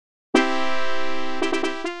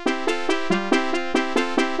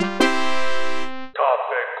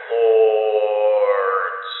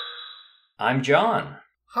I'm John.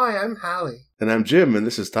 Hi, I'm Hallie. And I'm Jim, and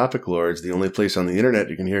this is Topic Lords, the only place on the internet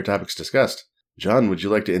you can hear topics discussed. John, would you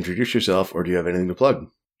like to introduce yourself, or do you have anything to plug?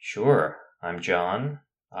 Sure. I'm John.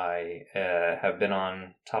 I have been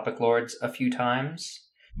on Topic Lords a few times.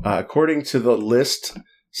 According to the list,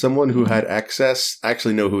 someone who had access, I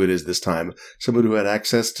actually know who it is this time, someone who had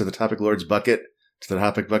access to the Topic Lords bucket, to the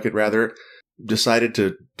topic bucket rather, decided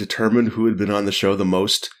to determine who had been on the show the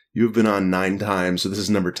most. You've been on 9 times, so this is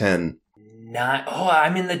number 10.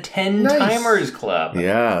 I'm in the 10 Timers Club.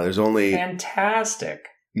 Yeah, there's only... Fantastic.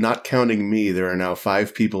 Not counting me, there are now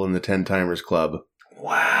 5 people in the 10 Timers Club.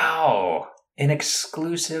 Wow. An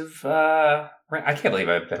exclusive... I can't believe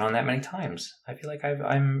I've been on that many times. I feel like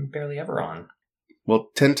I'm barely ever on. Well,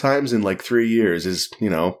 10 times in like 3 years is,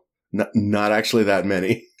 not actually that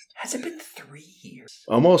many. Has it been 3 years?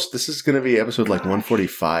 Almost. This is going to be episode like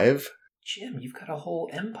 145. Jim, you've got a whole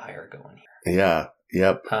empire going here. Yeah.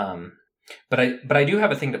 Yep. But I do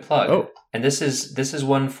have a thing to plug. Oh. And this is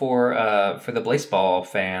one for the Blaseball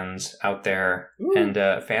fans out there. Ooh. And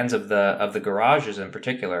fans of the garages in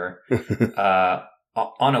particular.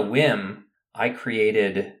 On a whim, I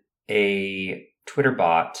created a Twitter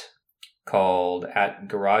bot called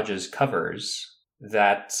 @GaragesCovers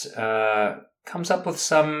that comes up with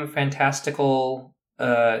some fantastical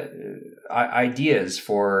ideas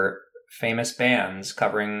for famous bands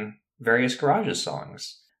covering various Garages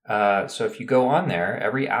songs. So if you go on there,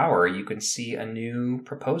 every hour you can see a new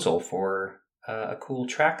proposal for a cool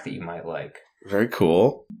track that you might like. Very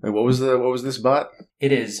cool. And what was this bot?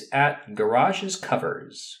 It is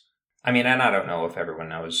 @GaragesCovers. I mean, and I don't know if everyone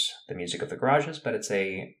knows the music of the Garages, but it's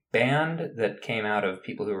a band that came out of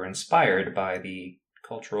people who were inspired by the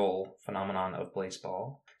cultural phenomenon of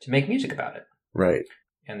Blaseball to make music about it. Right.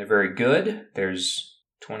 And they're very good. There's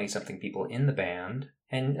 20-something people in the band.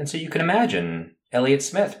 And so you can imagine Elliott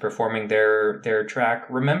Smith performing their track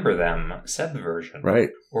Remember Them, Seb version. Right.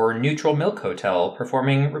 Or Neutral Milk Hotel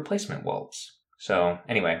performing Replacement Waltz. So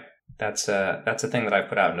anyway, that's a thing that I've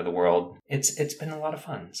put out into the world. It's been a lot of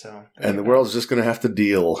fun. And the world's just going to have to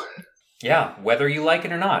deal. Yeah, whether you like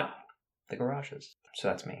it or not. The Garages. So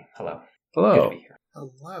that's me. Hello. Hello. Good to be here.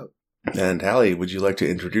 Hello. And Hallie, would you like to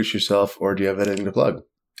introduce yourself, or do you have anything to plug?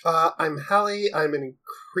 I'm Hallie. I'm an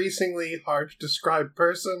increasingly hard-to-describe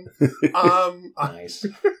person. Nice.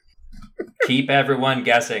 Keep everyone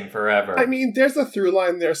guessing forever. I mean, there's a through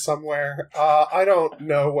line there somewhere. I don't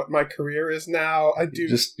know what my career is now.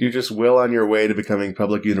 You're just well on your way to becoming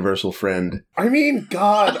Public Universal Friend. I mean,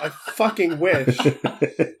 God, I fucking wish.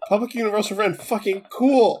 Public Universal Friend, fucking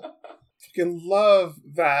cool. Fucking love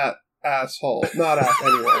that asshole. Not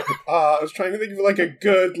anyway. I was trying to think of like a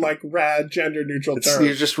good, like, rad, gender-neutral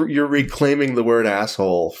term. You're reclaiming the word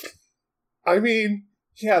asshole. I mean,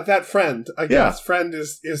 yeah, that friend. I guess friend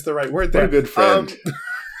is the right word there. What a good friend.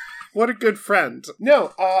 What a good friend.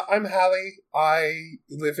 No, I'm Hallie. I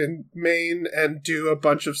live in Maine and do a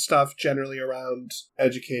bunch of stuff generally around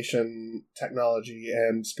education, technology,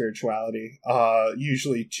 and spirituality.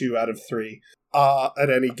 Usually 2 out of 3 at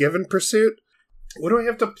any given pursuit. What do I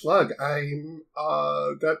have to plug?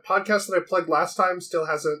 That podcast that I plugged last time still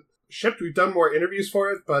hasn't shipped. We've done more interviews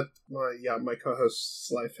for it, but my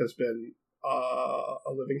co-host's life has been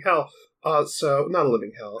a living hell. So not a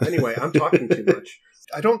living hell. Anyway, I'm talking too much.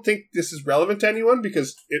 I don't think this is relevant to anyone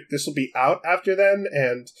because this will be out after then,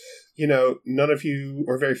 and none of you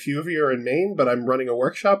or very few of you are in Maine. But I'm running a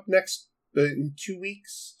workshop in 2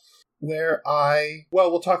 weeks. Where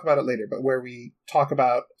we'll talk about it later, but where we talk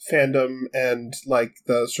about fandom and, like,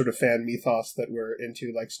 the sort of fan mythos that we're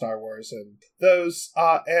into, like Star Wars and those,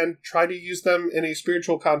 and try to use them in a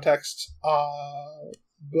spiritual context,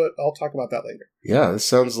 but I'll talk about that later. Yeah, this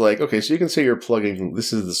sounds like, okay, so you can say you're plugging,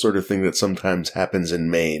 this is the sort of thing that sometimes happens in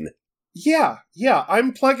Maine. Yeah,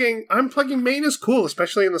 I'm plugging Maine is cool,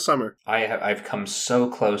 especially in the summer. I've come so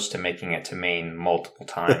close to making it to Maine multiple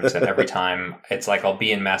times, and every time it's like I'll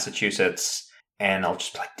be in Massachusetts and I'll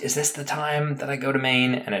just be like, is this the time that I go to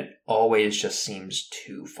Maine? And it always just seems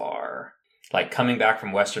too far. Like coming back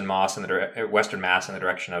from Western Mass in the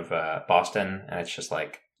direction of Boston, and it's just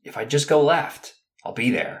like, if I just go left, I'll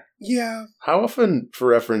be there. Yeah. How often, for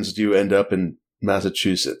reference, do you end up in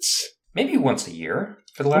Massachusetts? Maybe once a year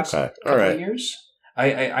for the last couple of years.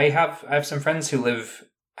 I have some friends who live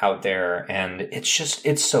out there, and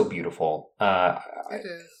it's so beautiful. It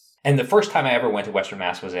is. And the first time I ever went to Western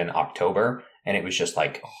Mass was in October, and it was just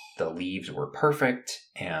like the leaves were perfect.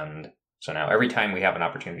 And so now every time we have an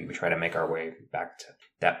opportunity, we try to make our way back to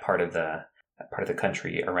that part of the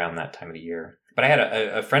country around that time of the year. But I had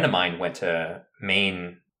a friend of mine went to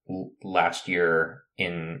Maine last year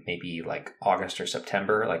in maybe like August or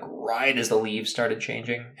September, like right as the leaves started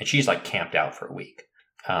changing, and she's like camped out for a week.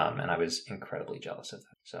 And I was incredibly jealous of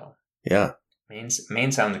that. So Yeah.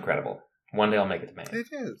 Maine sounds incredible. One day I'll make it to Maine. It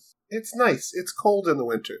is. It's nice. It's cold in the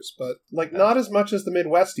winters, but like not as much as the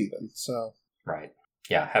Midwest even. So Right.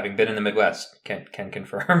 Yeah, having been in the Midwest, can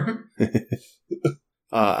confirm.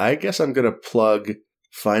 I guess I'm going to plug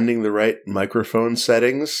finding the right microphone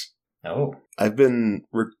settings. Oh. I've been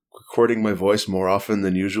recording my voice more often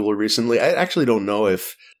than usual recently. I actually don't know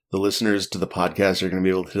if the listeners to the podcast are going to be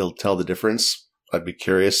able to tell the difference. I'd be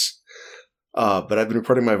curious. But I've been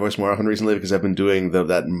recording my voice more often recently because I've been doing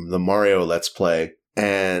the Mario Let's Play.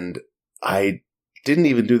 And I didn't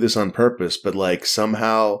even do this on purpose, but like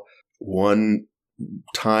somehow one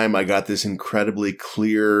time I got this incredibly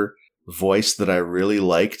clear voice that I really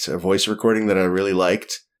liked, a voice recording that I really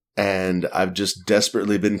liked. And I've just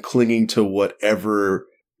desperately been clinging to whatever,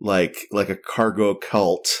 like a cargo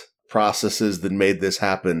cult processes that made this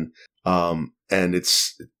happen. And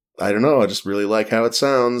it's, I don't know, I just really like how it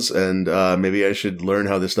sounds, and maybe I should learn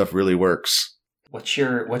how this stuff really works. What's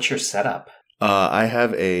your setup? I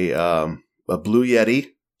have a Blue Yeti,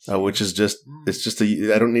 which is just, it's just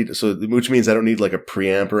I don't need, so which means I don't need like a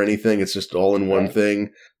preamp or anything. It's just all in one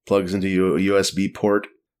thing, plugs into a USB port,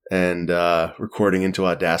 and recording into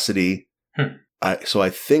Audacity. So I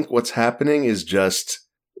think what's happening is just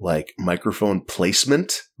like microphone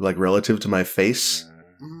placement, like relative to my face,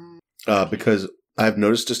 because I've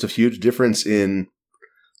noticed just a huge difference in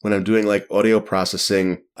when I'm doing like audio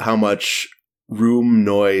processing, how much room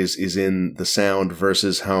noise is in the sound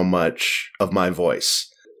versus how much of my voice.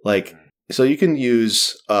 Like, so you can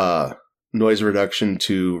use noise reduction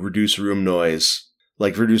to reduce room noise,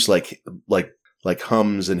 like reduce like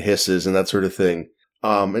hums and hisses and that sort of thing.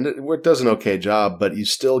 And it does an okay job, but you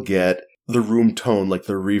still get the room tone, like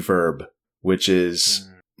the reverb, which is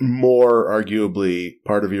more arguably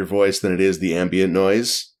part of your voice than it is the ambient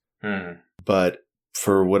noise. But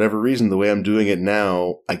for whatever reason, the way I'm doing it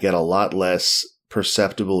now, I get a lot less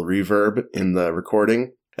perceptible reverb in the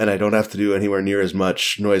recording, and I don't have to do anywhere near as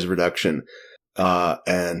much noise reduction.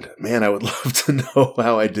 And man, I would love to know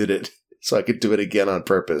how I did it so I could do it again on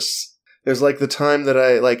purpose. There's like the time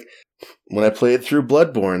that when I played through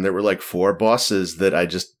Bloodborne, there were like 4 bosses that I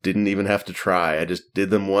just didn't even have to try. I just did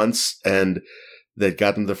them once, and that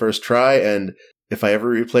got them the first try, and if I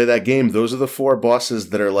ever replay that game, those are the 4 bosses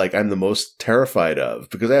that are like I'm the most terrified of,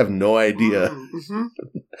 because I have no idea. Mm-hmm.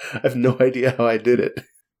 I have no idea how I did it.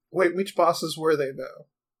 Wait, which bosses were they though?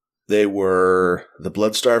 They were the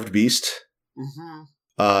Blood-Starved Beast,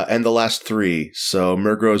 and the last 3. So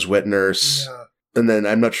Murgro's Wet Nurse, and then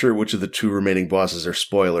I'm not sure which of the 2 remaining bosses are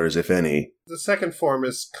spoilers, if any. The second form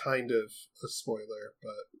is kind of a spoiler,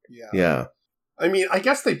 but yeah. Yeah. I mean, I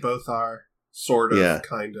guess they both are. Sort of,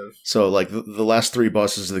 kind of. So, like, the last 3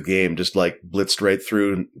 bosses of the game just, like, blitzed right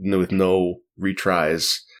through with no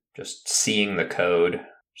retries. Just seeing the code,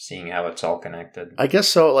 seeing how it's all connected. I guess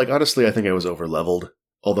so. Like, honestly, I think I was over-leveled.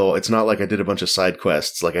 Although, it's not like I did a bunch of side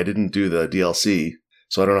quests. Like, I didn't do the DLC,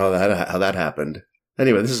 so I don't know how that happened.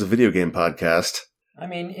 Anyway, this is a video game podcast. I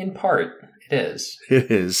mean, in part, it is.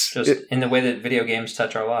 It is. Just in the way that video games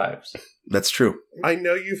touch our lives. That's true. I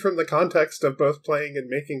know you from the context of both playing and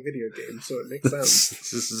making video games, so it makes sense.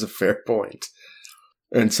 This is a fair point.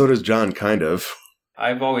 And so does John, kind of.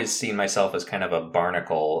 I've always seen myself as kind of a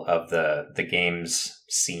barnacle of the games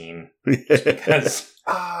scene. Because,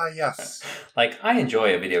 yes. Like, I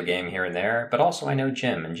enjoy a video game here and there, but also I know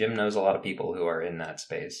Jim, and Jim knows a lot of people who are in that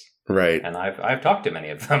space. Right. And I've talked to many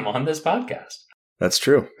of them on this podcast. That's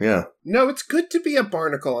true, yeah. No, it's good to be a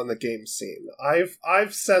barnacle on the game scene.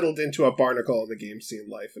 I've settled into a barnacle on the game scene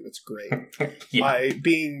life, and it's great. Yeah.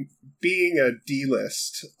 Being a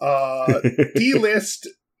D-list. D-list,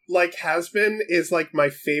 like, has been, is, like, my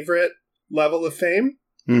favorite level of fame.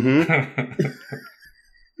 Mm-hmm.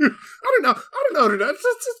 I don't know.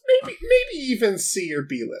 Just maybe even C or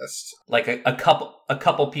B list. Like a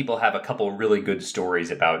couple people have a couple really good stories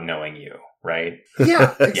about knowing you, right?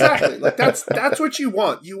 Yeah, exactly. Like that's what you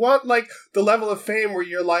want. You want like the level of fame where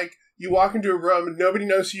you're like you walk into a room and nobody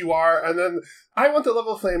knows who you are, and then I want the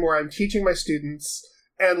level of fame where I'm teaching my students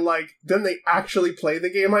and like then they actually play the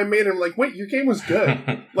game I made and I'm like, wait, your game was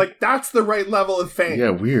good. Like that's the right level of fame. Yeah,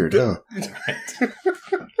 weird, huh? Right.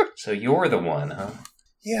 So you're the one, huh?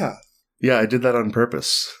 Yeah. Yeah, I did that on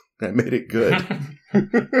purpose. I made it good.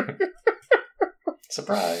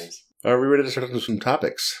 Surprise. Are we ready to start on some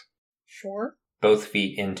topics? Sure. Both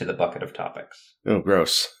feet into the bucket of topics. Oh,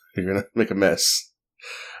 gross. You're going to make a mess.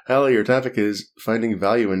 Hallie, your topic is finding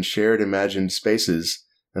value in shared imagined spaces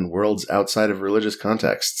and worlds outside of religious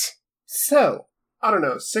contexts. So, I don't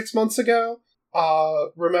know, 6 months ago,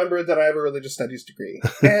 remembered that I have a religious studies degree.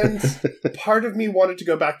 And part of me wanted to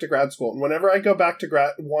go back to grad school. And whenever I want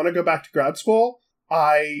to go back to grad school,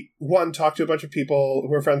 I, talk to a bunch of people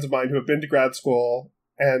who are friends of mine who have been to grad school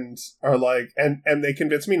and are like, and they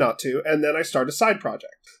convince me not to, and then I start a side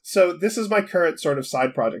project. So this is my current sort of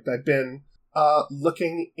side project. I've been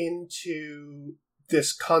looking into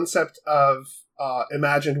this concept of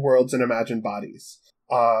imagined worlds and imagined bodies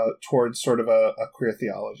towards sort of a queer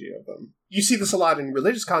theology of them. You see this a lot in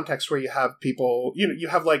religious contexts where you have people, you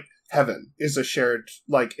have like heaven is a shared,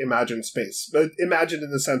 like, imagined space. But imagined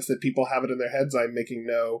in the sense that people have it in their heads. I'm making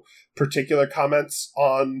no particular comments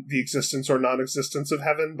on the existence or non-existence of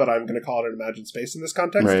heaven, but I'm going to call it an imagined space in this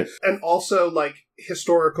context. Right. And also, like,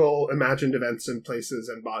 historical imagined events and places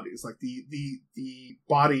and bodies. Like, the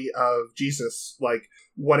body of Jesus, like,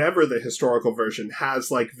 whatever the historical version,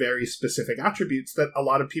 has, like, very specific attributes that a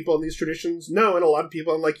lot of people in these traditions know, and a lot of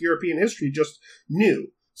people in, like, European history just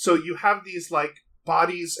knew. So you have these, like,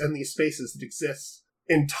 bodies and these spaces that exist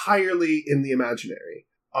entirely in the imaginary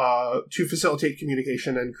to facilitate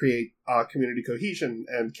communication and create community cohesion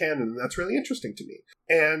and canon, and that's really interesting to me.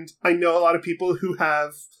 And I know a lot of people who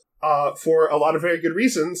have, for a lot of very good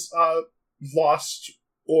reasons, lost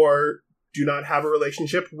or do not have a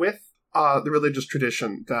relationship with the religious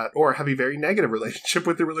tradition or have a very negative relationship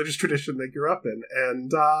with the religious tradition they grew up in.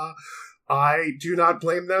 And I do not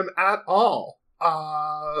blame them at all.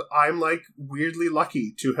 I'm, like, weirdly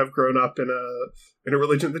lucky to have grown up in a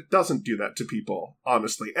religion that doesn't do that to people,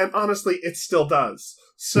 honestly. And honestly, it still does.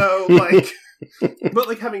 So, like, but,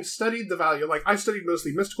 like, having studied the value, like, I studied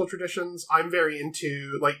mostly mystical traditions. I'm very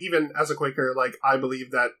into, like, even as a Quaker, like, I believe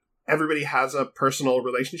that everybody has a personal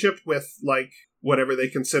relationship with, like, whatever they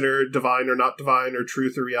consider divine or not divine or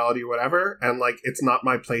truth or reality or whatever. And, like, it's not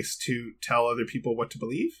my place to tell other people what to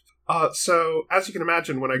believe. So, as you can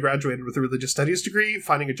imagine, when I graduated with a religious studies degree,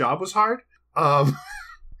 finding a job was hard.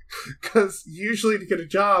 Because usually to get a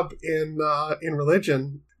job in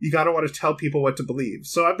religion, you gotta want to tell people what to believe.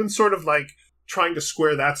 So I've been sort of, like, trying to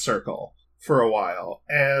square that circle for a while.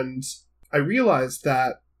 And I realized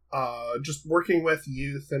that just working with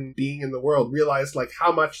youth and being in the world, realized, like,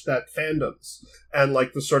 how much that fandoms and,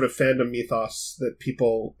 like, the sort of fandom mythos that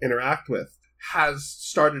people interact with has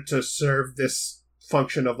started to serve this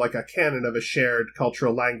function of, like, a canon of a shared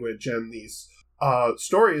cultural language and these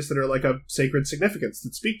stories that are, like, of sacred significance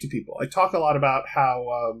that speak to people. I talk a lot about how,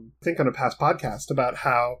 I think on a past podcast, about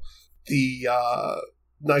how the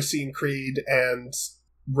Nicene Creed and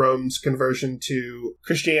Rome's conversion to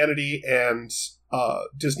Christianity and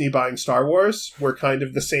Disney buying Star Wars were kind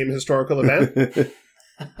of the same historical event.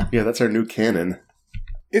 Yeah, that's our new canon.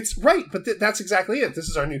 It's right, but that's exactly it. This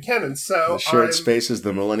is our new canon. So the shared space is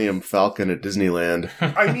the Millennium Falcon at Disneyland.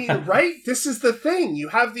 I mean, right? This is the thing. You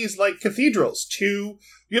have these, like, cathedrals. You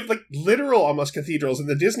have, like, literal almost cathedrals in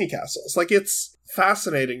the Disney castles. Like, it's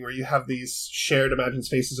fascinating where you have these shared imagined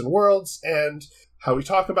spaces and worlds, and how we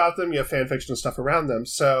talk about them. You have fan fiction and stuff around them.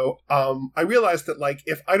 So I realized that, like,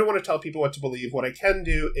 if I don't want to tell people what to believe, what I can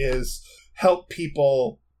do is help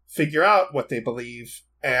people figure out what they believe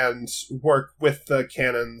and work with the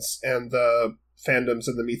canons and the fandoms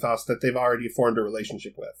and the mythos that they've already formed a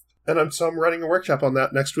relationship with. And I'm running a workshop on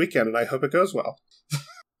that next weekend, and I hope it goes well.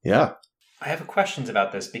 Yeah. I have questions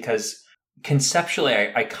about this because conceptually,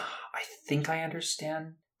 I think I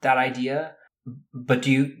understand that idea. But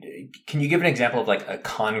can you give an example of, like, a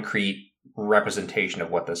concrete representation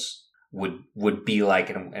of what this would be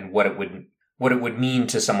like and what it would mean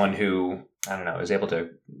to someone who, I don't know, is able to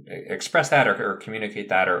express that or communicate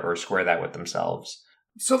that or square that with themselves?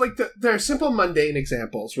 So, like, there are simple mundane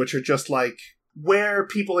examples, which are just, like, where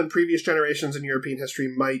people in previous generations in European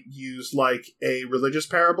history might use, like, a religious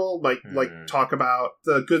parable, like, talk about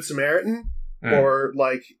the Good Samaritan, or,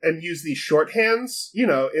 like, and use these shorthands,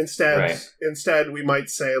 instead we might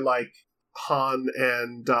say, like, Han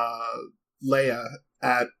and Leia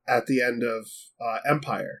at the end of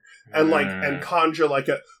Empire, and, like, and conjure, like,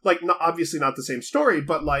 obviously not the same story,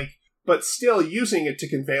 but still using it to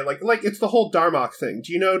convey, like it's the whole Darmok thing.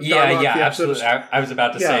 Do you know Darmok? Yeah, absolutely. I was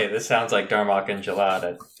about to say, this sounds like Darmok and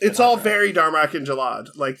Jalad. It's all very Darmok and Jalad.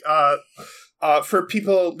 Like, for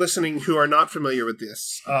people listening who are not familiar with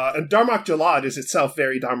this, and Darmok Jalad is itself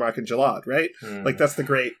very Darmok and Jalad, right? Like, that's the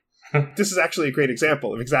great... This is actually a great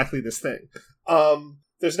example of exactly this thing.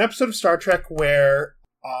 There's an episode of Star Trek where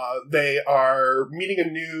they are meeting a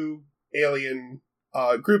new alien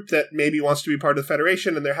group that maybe wants to be part of the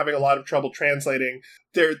Federation, and they're having a lot of trouble translating.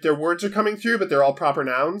 Their words are coming through, but they're all proper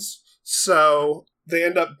nouns. So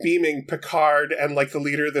beaming Picard and like the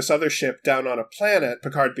leader of this other ship down on a planet,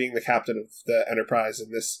 Picard being the captain of the Enterprise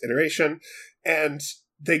in this iteration, and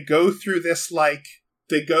they go through this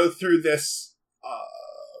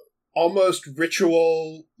almost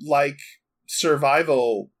ritual like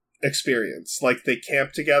survival experience. Like they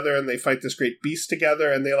camp together and they fight this great beast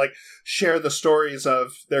together, and they like share the stories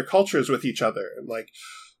of their cultures with each other. And like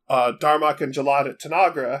Darmok and Jalad at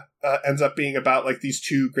Tanagra ends up being about like these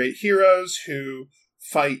two great heroes who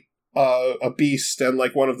fight a beast, and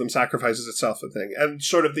like one of them sacrifices itself a thing. And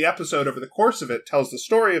sort of the episode over the course of it tells the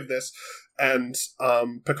story of this, and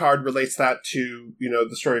Picard relates that to, you know,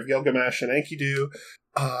 the story of Gilgamesh and Enkidu,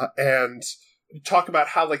 and talk about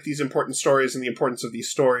how like these important stories and the importance of these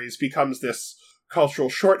stories becomes this cultural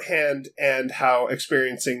shorthand, and how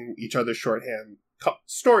experiencing each other's shorthand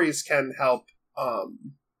stories can help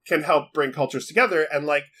bring cultures together. And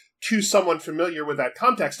like, to someone familiar with that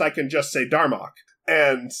context, I can just say Darmok,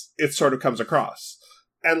 and it sort of comes across.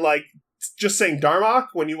 And like, just saying Darmok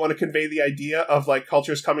when you want to convey the idea of like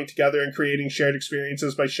cultures coming together and creating shared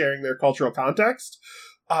experiences by sharing their cultural context,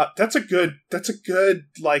 that's a good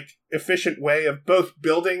like efficient way of both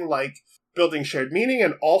building shared meaning,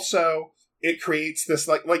 and also it creates this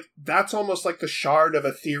like that's almost like the shard of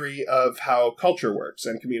a theory of how culture works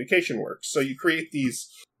and communication works. So you create these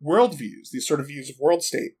worldviews, these sort of views of world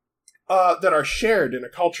state that are shared in a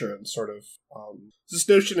culture, and sort of this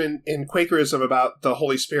notion in Quakerism about the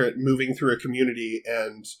Holy Spirit moving through a community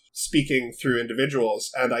and speaking through individuals.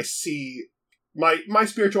 And I see my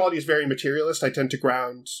spirituality is very materialist. I tend to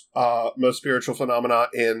ground most spiritual phenomena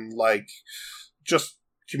in like just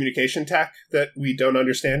communication tech that we don't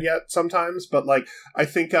understand yet sometimes. But like, I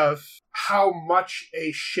think of how much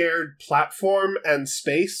a shared platform and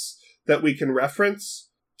space that we can reference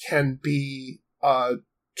can be a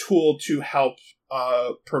tool to help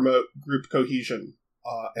promote group cohesion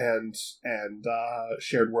and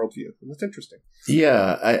shared worldview. And that's interesting.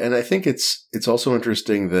 Yeah, and I think it's also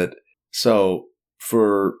interesting that, so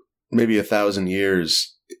for maybe 1,000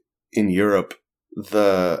 years in Europe,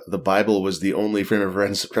 the Bible was the only frame of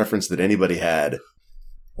reference that anybody had,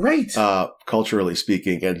 right? Culturally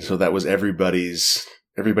speaking, and so that was everybody's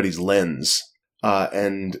lens.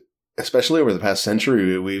 And especially over the past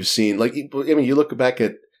century, we've seen, like, I mean, you look back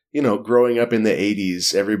at, you know, growing up in the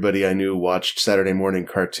 80s, everybody I knew watched Saturday morning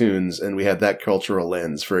cartoons, and we had that cultural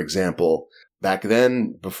lens, for example. Back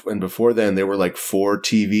then, and before then, there were like 4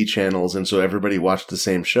 TV channels, and so everybody watched the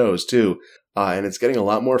same shows, too. And it's getting a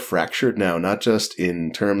lot more fractured now, not just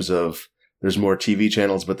in terms of there's more TV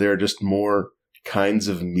channels, but there are just more kinds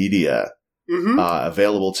of media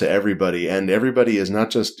available to everybody. And everybody is not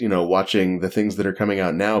just, you know, watching the things that are coming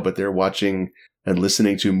out now, but they're watching and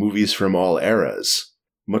listening to movies from all eras,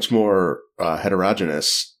 much more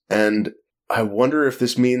heterogeneous. And I wonder if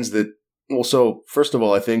this means that, well, so first of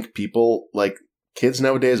all, I think people, like kids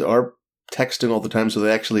nowadays, are texting all the time, so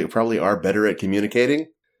they actually probably are better at communicating.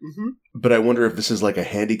 Mm-hmm. But I wonder if this is like a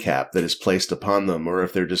handicap that is placed upon them, or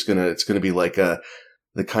if they're just it's gonna be like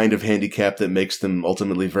the kind of handicap that makes them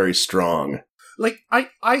ultimately very strong. Like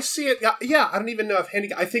I see it. Yeah, I don't even know if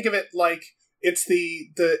handicap. I think of it like it's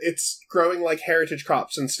it's growing like heritage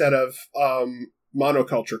crops instead of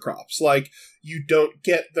monoculture crops. Like, you don't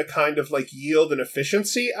get the kind of like yield and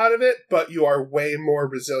efficiency out of it, but you are way more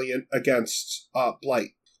resilient against blight.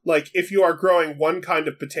 Like, if you are growing one kind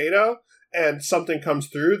of potato and something comes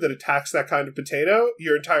through that attacks that kind of potato,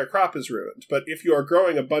 your entire crop is ruined. But if you are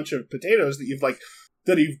growing a bunch of potatoes that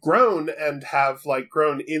you've grown and have like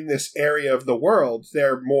grown in this area of the world,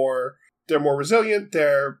 they're more resilient.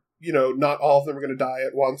 They're, you know, not all of them are going to die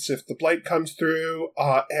at once if the blight comes through,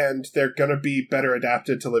 and they're going to be better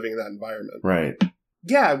adapted to living in that environment. Right.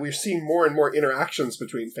 Yeah, we're seeing more and more interactions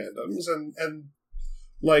between fandoms, and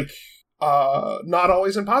like, not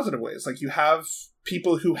always in positive ways. Like, you have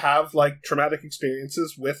people who have like traumatic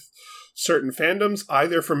experiences with certain fandoms,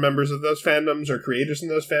 either from members of those fandoms or creators in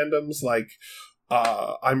those fandoms. Like,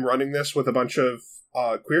 I'm running this with a bunch of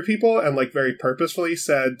queer people, and like very purposefully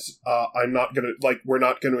said, we're not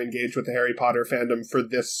going to engage with the Harry Potter fandom for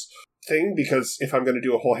this thing, because if I'm going to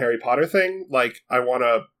do a whole Harry Potter thing, like, I want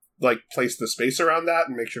to like place the space around that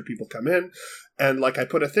and make sure people come in. And like, I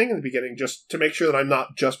put a thing in the beginning just to make sure that I'm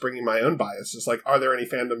not just bringing my own biases. Like, are there any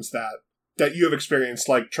fandoms that you have experienced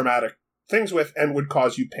like traumatic things with and would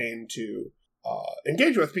cause you pain to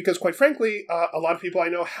engage with? Because quite frankly, a lot of people I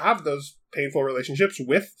know have those painful relationships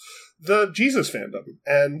with the Jesus fandom.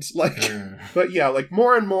 And like, but yeah, like,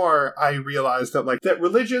 more and more I realize that like, that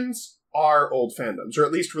religions are old fandoms, or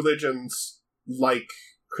at least religions like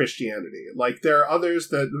Christianity. Like, there are others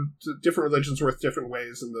that different religions work different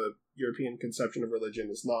ways, and the European conception of religion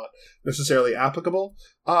is not necessarily applicable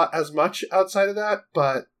as much outside of that,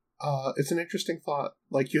 but it's an interesting thought.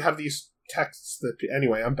 Like, you have these texts that...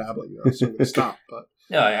 Anyway, I'm babbling now, so I'm going to stop, but...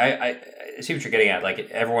 No, I see what you're getting at. Like,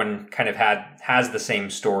 everyone kind of has the same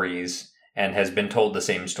stories and has been told the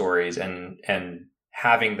same stories, and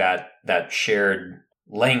having that shared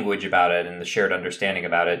language about it and the shared understanding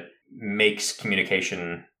about it makes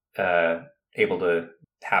communication able to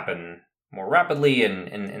happen more rapidly and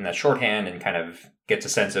in that shorthand, and kind of gets a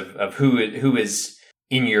sense of who is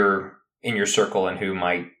in your circle and who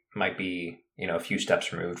might be, you know, a few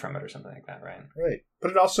steps removed from it or something like that, right? Right.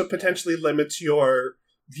 But it also potentially limits your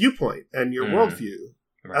viewpoint and your worldview.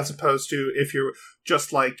 Right. As opposed to if you're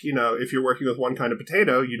just like, you know, if you're working with one kind of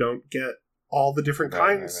potato, you don't get all the different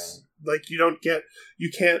kinds. Right. Like,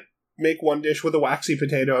 you can't make one dish with a waxy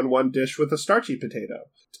potato and one dish with a starchy potato.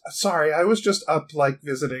 Sorry, I was just up, like,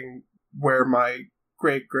 visiting where my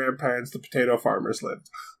great-grandparents, the potato farmers, lived.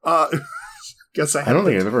 I don't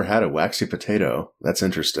think I've ever had a waxy potato. That's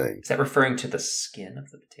interesting. Is that referring to the skin of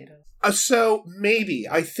the potato? So, maybe.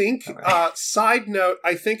 I think, side note,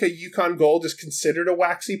 I think a Yukon Gold is considered a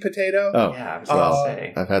waxy potato. Oh, yeah, I was going to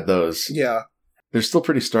say. I've had those. Yeah. They're still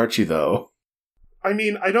pretty starchy, though. I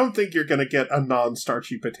mean, I don't think you're going to get a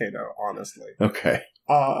non-starchy potato, honestly. Okay.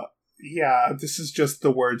 Yeah, this is just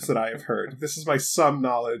the words that I have heard. This is my some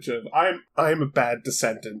knowledge of... I'm a bad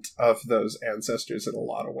descendant of those ancestors in a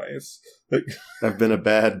lot of ways. I've been a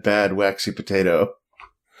bad waxy potato.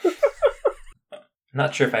 I'm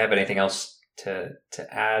not sure if I have anything else to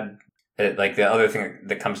add. Like, the other thing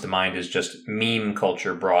that comes to mind is just meme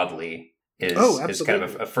culture broadly is kind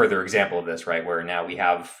of a further example of this, right? Where now we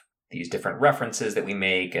have these different references that we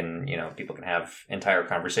make, and, you know, people can have entire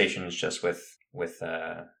conversations just with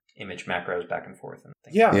image macros back and forth and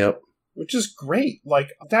things. Yeah. Yep. Which is great.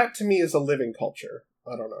 Like, that to me is a living culture.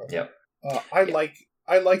 I don't know. Yep. I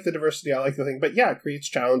like the diversity. I like the thing, but yeah, it creates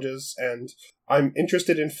challenges, and I'm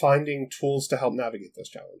interested in finding tools to help navigate those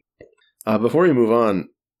challenges. Before we move on,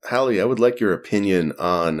 Hallie, I would like your opinion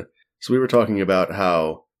on... So we were talking about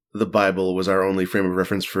how the Bible was our only frame of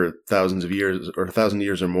reference for thousands of years, or 1,000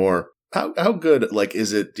 years or more. How good, like,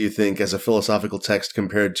 is it, do you think, as a philosophical text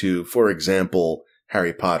compared to, for example,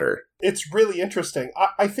 Harry Potter? It's really interesting.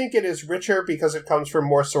 I think it is richer because it comes from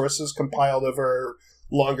more sources compiled over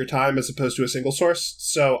longer time as opposed to a single source.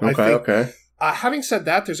 So I think, having said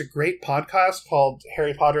that, there's a great podcast called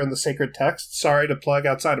Harry Potter and the Sacred Text. Sorry to plug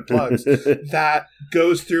outside of plugs. That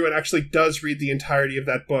goes through and actually does read the entirety of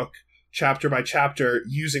that book, chapter by chapter,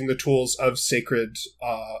 using the tools of sacred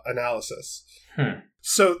analysis.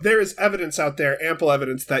 So there is evidence out there, ample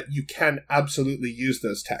evidence, that you can absolutely use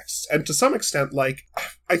those texts. And to some extent, like,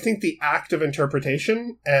 I think the act of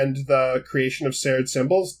interpretation and the creation of shared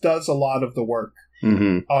symbols does a lot of the work.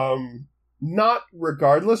 Mm-hmm. Not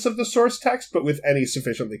regardless of the source text, but with any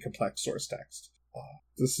sufficiently complex source text.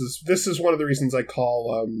 This is one of the reasons I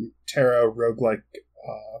call Terra roguelike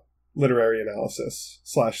literary analysis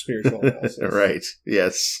 / spiritual analysis. Right,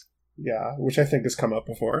 yes. Yeah, which I think has come up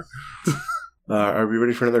before. Are we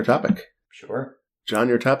ready for another topic? Sure. John,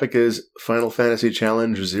 your topic is Final Fantasy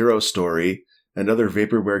Challenge Zero Story and other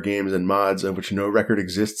vaporware games and mods of which no record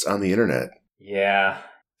exists on the internet. Yeah,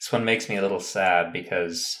 this one makes me a little sad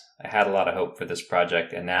because I had a lot of hope for this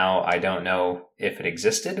project, and now I don't know if it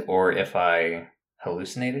existed or if I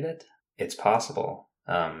hallucinated it. It's possible.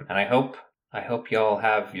 And I hope y'all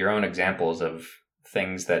have your own examples of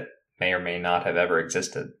things that may or may not have ever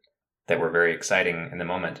existed that were very exciting in the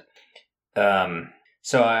moment.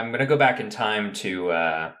 So I'm going to go back in time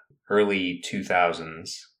to early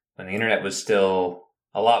 2000s when the internet was still,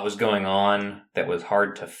 a lot was going on that was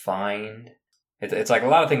hard to find. It's like a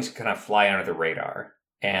lot of things kind of fly under the radar.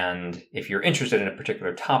 And if you're interested in a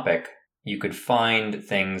particular topic, you could find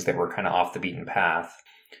things that were kind of off the beaten path.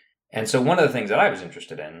 And so one of the things that I was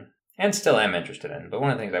interested in, and still am interested in, but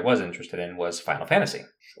one of the things I was interested in was Final Fantasy.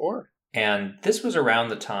 Sure. And this was around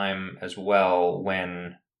the time as well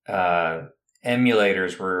when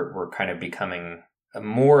emulators were kind of becoming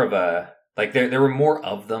more of a, like there were more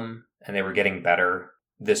of them and they were getting better.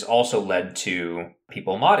 This also led to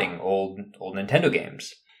people modding old Nintendo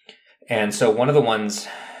games. And so one of the ones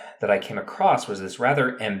that I came across was this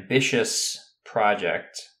rather ambitious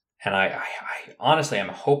project. And I honestly, I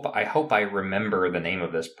hope I remember the name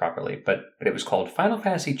of this properly, but it was called Final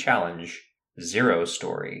Fantasy Challenge Zero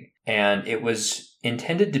Story. And it was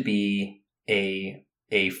intended to be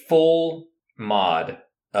a full mod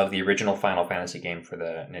of the original Final Fantasy game for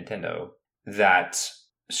the Nintendo that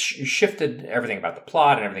shifted everything about the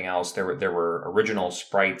plot and everything else. There were original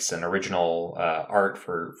sprites and original art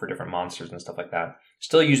for different monsters and stuff like that.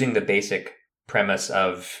 Still using the basic premise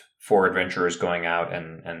of 4 adventurers going out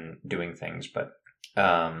and doing things, but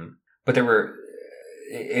there were.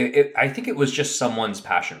 I think it was just someone's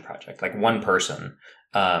passion project, like one person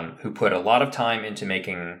who put a lot of time into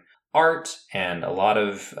making art and a lot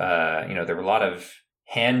of there were a lot of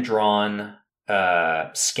hand drawn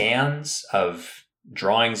scans of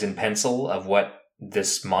drawings in pencil of what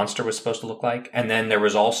this monster was supposed to look like. And then there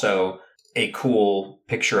was also a cool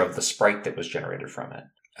picture of the sprite that was generated from it.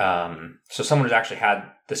 So someone who's actually had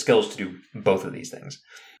the skills to do both of these things.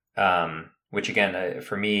 Which again,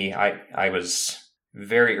 for me, I was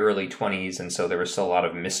very early 20s. And so there was still a lot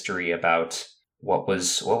of mystery about what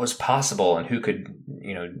was possible and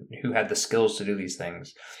who had the skills to do these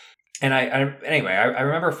things. And I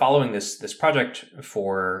remember following this project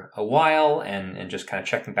for a while and just kind of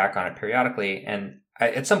checking back on it periodically. And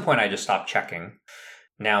at some point I just stopped checking.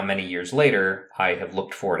 Now, many years later, I have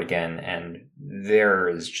looked for it again and there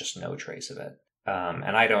is just no trace of it.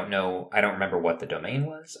 And I don't remember what the domain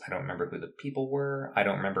was. I don't remember who the people were. I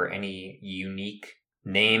don't remember any unique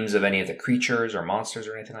names of any of the creatures or monsters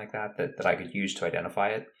or anything like that I could use to identify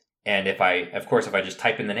it. And if I just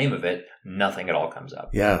type in the name of it, nothing at all comes up.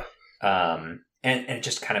 Yeah. And it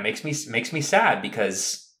just kind of makes me sad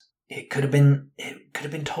because it could have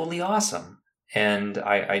been totally awesome. And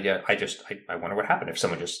I wonder what happened if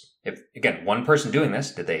someone if one person doing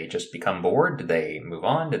this, did they just become bored? Did they move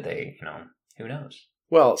on? Did they, who knows?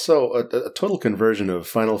 Well, so a total conversion of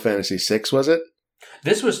Final Fantasy VI, was it?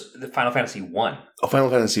 This was the Final Fantasy 1. Oh, Final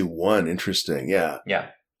Fantasy 1. Interesting. Yeah. Yeah.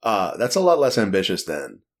 That's a lot less ambitious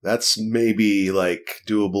then. That's maybe like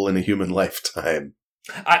doable in a human lifetime.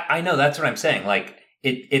 I know, that's what I'm saying. Like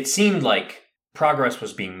it seemed like progress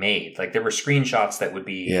was being made. Like there were screenshots that would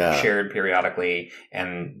be shared periodically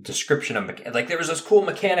and description of like there was this cool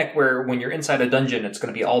mechanic where when you're inside a dungeon, it's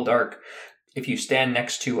going to be all dark. If you stand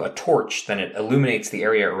next to a torch, then it illuminates the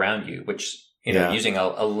area around you, which using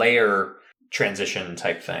a layer transition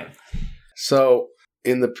type thing. So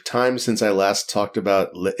in the time since I last talked about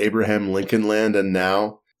Abraham Lincoln Land and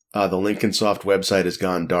now the Lincoln Soft website has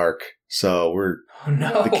gone dark. So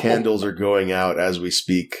the candles are going out as we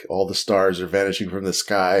speak. All the stars are vanishing from the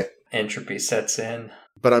sky. Entropy sets in.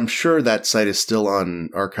 But I'm sure that site is still on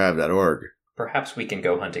archive.org. Perhaps we can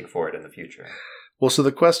go hunting for it in the future. Well, so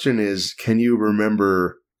the question is, can you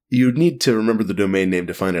remember? You'd need to remember the domain name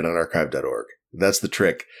to find it on archive.org. That's the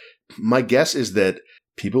trick. My guess is that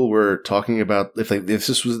people were talking about, if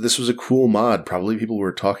this was a cool mod, probably people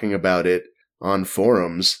were talking about it on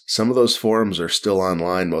forums. Some of those forums are still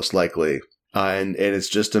online, most likely. And it's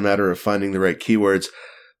just a matter of finding the right keywords.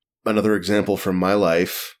 Another example from my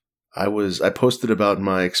life, I posted about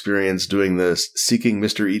my experience doing this Seeking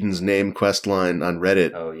Mr. Eden's Name quest line on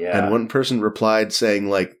Reddit. Oh, yeah. And one person replied saying,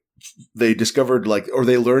 like, they discovered, like, or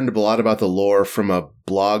they learned a lot about the lore from a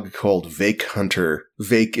blog called Vake Hunter.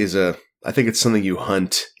 Vake is I think it's something you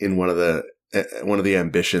hunt in one of the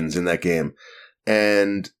ambitions in that game.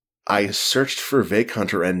 And I searched for Vake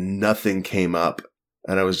Hunter and nothing came up.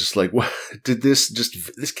 And I was just like, what?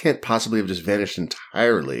 This can't possibly have just vanished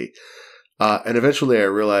entirely. And eventually I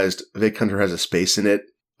realized Vake Hunter has a space in it.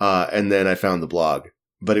 And then I found the blog.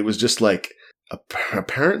 But it was just like,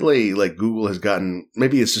 apparently, like, Google has gotten,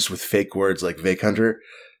 maybe it's just with fake words like Vake Hunter,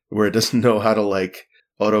 where it doesn't know how to, like,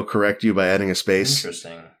 autocorrect you by adding a space.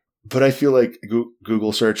 Interesting. But I feel like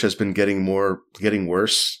Google search has been getting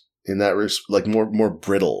worse in that, like, more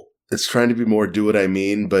brittle. It's trying to be more do what I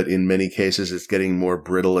mean, but in many cases it's getting more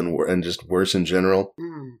brittle and just worse in general.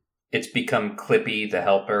 It's become Clippy, the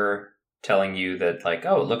helper, telling you that, like,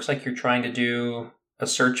 oh, it looks like you're trying to do a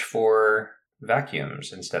search for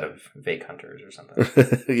vacuums instead of Vake Hunters or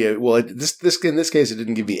something. Yeah, well, in this case, it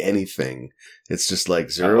didn't give me anything. It's just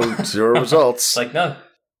like zero results. Like, no,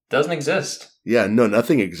 doesn't exist. Yeah, no,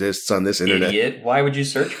 nothing exists on this internet. Idiot! Why would you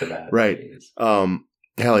search for that? Right.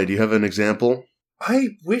 Hallie, do you have an example? I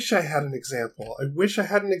wish I had an example. I wish I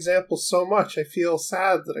had an example so much. I feel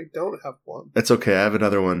sad that I don't have one. That's okay. I have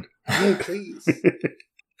another one. Yeah, please.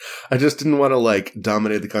 I just didn't want to, like,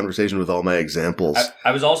 dominate the conversation with all my examples.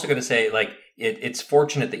 I was also going to say, like, it's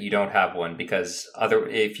fortunate that you don't have one because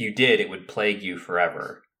if you did, it would plague you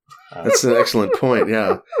forever. That's an excellent point,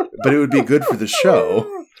 yeah. But it would be good for the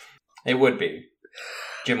show. It would be.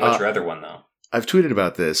 Jim, what's your other one, though? I've tweeted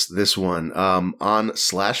about this one. On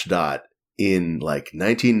Slashdot in, like,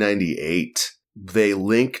 1998, they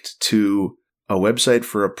linked to a website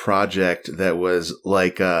for a project that was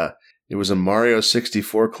like it was a Mario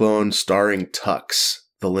 64 clone starring Tux,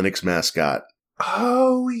 the Linux mascot.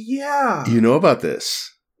 Oh, yeah. You know about this?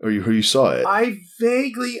 Or you saw it? I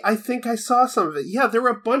think I saw some of it. Yeah, there were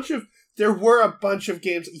a bunch of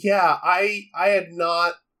games. Yeah, I had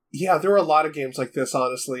not. Yeah, there were a lot of games like this,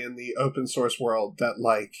 honestly, in the open source world that,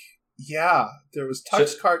 like, yeah, there was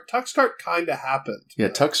TuxKart. TuxKart kind of happened. Yeah,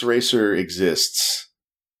 Tux Racer exists.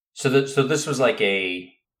 So this was like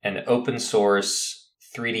an open source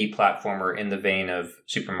 3D platformer in the vein of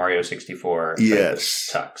Super Mario 64. Yes.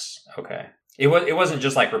 Tux. Okay. It wasn't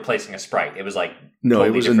just like replacing a sprite. It was like no, totally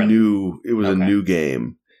it was different. a new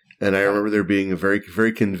game. And I remember there being a very,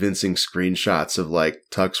 very convincing screenshots of like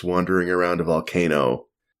Tux wandering around a volcano.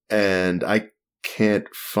 And I can't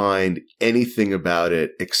find anything about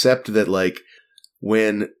it except that like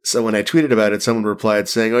when I tweeted about it, someone replied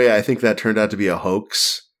saying, "Oh yeah, I think that turned out to be a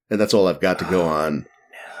hoax." And that's all I've got to go on.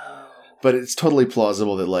 No. But it's totally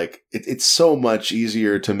plausible that like it's so much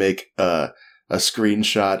easier to make a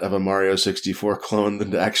screenshot of a Mario 64 clone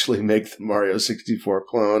than to actually make the Mario 64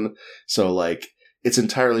 clone. So like it's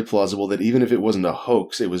entirely plausible that even if it wasn't a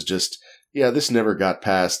hoax, it was just, yeah, this never got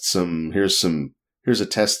past here's a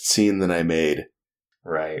test scene that I made.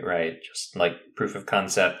 Right. Just like proof of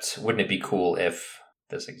concept. Wouldn't it be cool if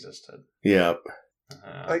this existed? Yeah.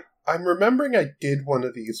 I'm remembering I did one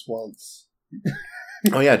of these once.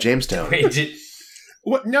 Oh yeah, Jamestown. Wait, did...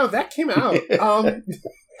 What? No, that came out.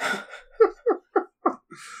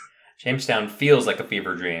 Jamestown feels like a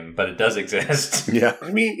fever dream, but it does exist. Yeah.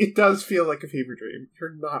 I mean, it does feel like a fever dream.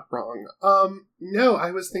 You're not wrong. No,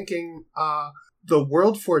 I was thinking, the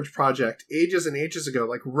WorldForge project ages and ages ago,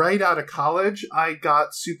 like right out of college, I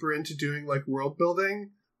got super into doing like world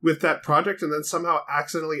building with that project and then somehow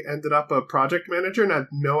accidentally ended up a project manager and had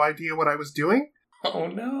no idea what I was doing. Oh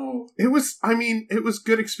no. It was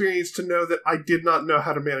good experience to know that I did not know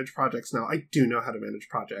how to manage projects. Now I do know how to manage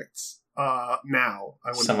projects. Now.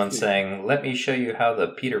 Someone saying, "Let me show you how the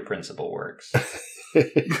Peter principle works."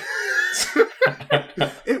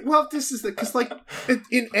 This is because like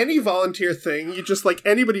in any volunteer thing, you just like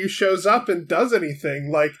anybody who shows up and does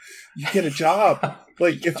anything, like you get a job.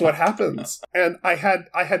 Like it's what happens. And I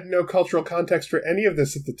had no cultural context for any of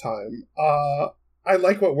this at the time. I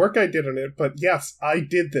like what work I did on it, but yes, I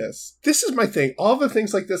did this. This is my thing. All the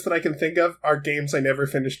things like this that I can think of are games I never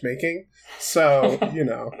finished making. So, you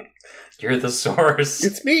know. You're the source.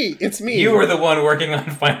 It's me. You were the one working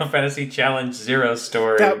on Final Fantasy Challenge Zero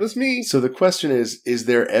story. That was me. So the question is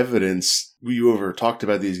there evidence you ever talked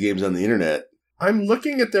about these games on the internet? I'm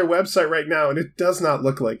looking at their website right now, and it does not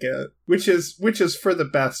look like it, which is for the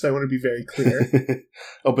best. I want to be very clear.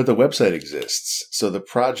 Oh, but the website exists. So the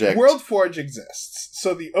project... WorldForge exists.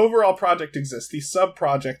 So the overall project exists. The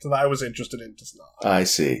sub-project that I was interested in does not. I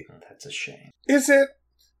see. Oh, that's a shame. Is it?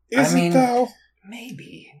 Is it, though?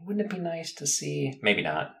 Maybe. Wouldn't it be nice to see? Maybe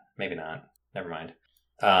not. Never mind.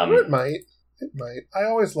 It might. I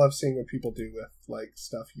always love seeing what people do with like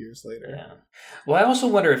stuff years later. Yeah. Well, I also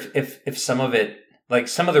wonder if some of it, like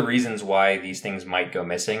some of the reasons why these things might go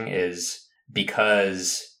missing is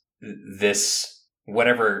because this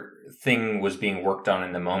whatever thing was being worked on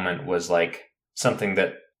in the moment was like something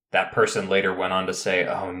that person later went on to say,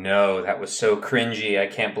 "Oh no, that was so cringy. I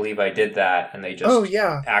can't believe I did that," and they just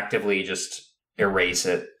actively just erase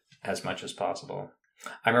it as much as possible.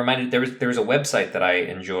 I'm reminded there was a website that I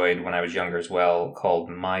enjoyed when I was younger as well called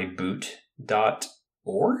myboot.org,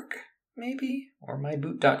 maybe, or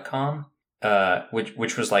myboot.com,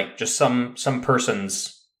 which was like just some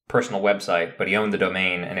person's personal website, but he owned the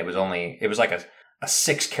domain, and it was like a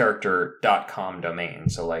 6-character .com domain,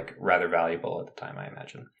 so like rather valuable at the time, I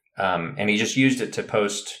imagine. And he just used it to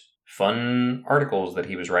post fun articles that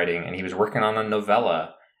he was writing, and he was working on a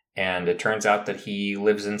novella. And it turns out that he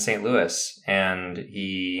lives in St. Louis, and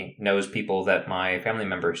he knows people that my family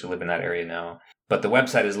members who live in that area know. But the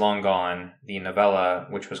website is long gone. The novella,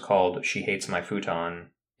 which was called She Hates My Futon,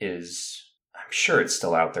 I'm sure it's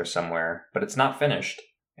still out there somewhere, but it's not finished.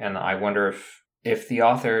 And I wonder if the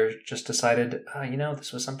author just decided,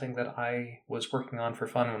 this was something that I was working on for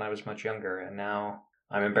fun when I was much younger, and now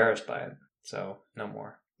I'm embarrassed by it. So no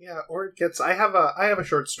more. Yeah, or it gets... I have a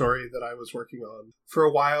short story that I was working on for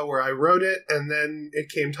a while where I wrote it, and then it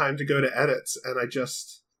came time to go to edits, and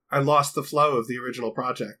I lost the flow of the original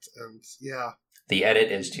project, and yeah. The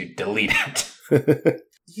edit is to delete it.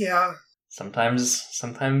 Yeah. Sometimes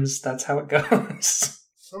that's how it goes.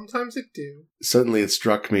 Sometimes it do. Suddenly it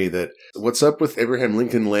struck me that what's up with Abraham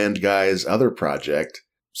Lincoln Land Guy's other project?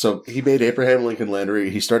 So he made Abraham Lincoln Land,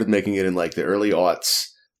 he started making it in like the early aughts.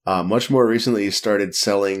 Much more recently, he started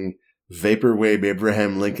selling Vaporwave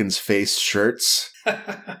Abraham Lincoln's face shirts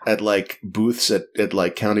at like booths at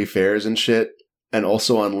like county fairs and shit. and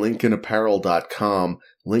also on LincolnApparel.com.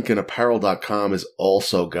 LincolnApparel.com is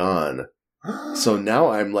also gone. So now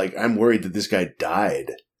I'm worried that this guy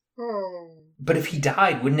died. But if he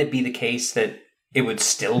died, wouldn't it be the case that it would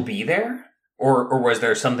still be there? Or was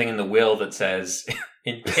there something in the will that says,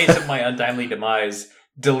 in case of my untimely demise,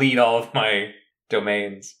 delete all of my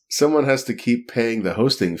domains? Someone has to keep paying the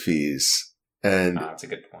hosting fees. And that's a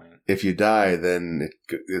good point. If you die, then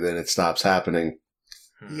it stops happening.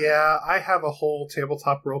 Yeah, I have a whole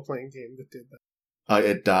tabletop role-playing game that did that.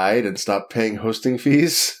 It died and stopped paying hosting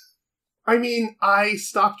fees? I mean, I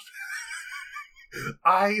stopped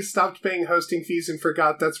paying hosting fees and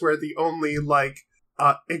forgot that's where the only,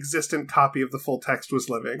 existent copy of the full text was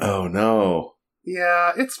living. Oh, no.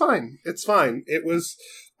 Yeah, it's fine. It's fine.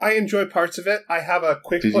 I enjoy parts of it. I have a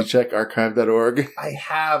quick... Did you check archive.org? I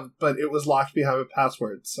have, but it was locked behind a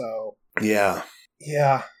password, so... Yeah.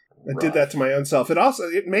 Yeah. I did that to my own self.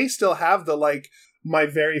 It may still have my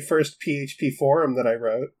very first PHP forum that I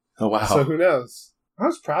wrote. Oh, wow. So who knows? I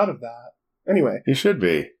was proud of that. Anyway. You should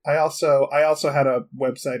be. I also had a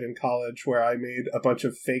website in college where I made a bunch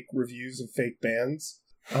of fake reviews of fake bands.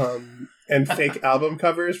 And fake album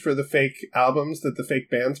covers for the fake albums that the fake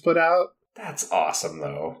bands put out. That's awesome,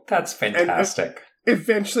 though. That's fantastic. And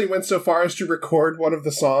eventually went so far as to record one of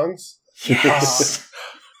the songs. Yes!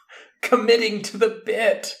 Committing to the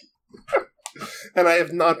bit! And I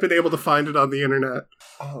have not been able to find it on the internet.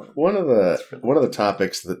 One of the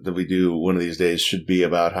topics that we do one of these days should be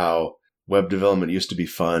about how web development used to be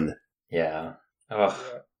fun. Yeah. Ugh.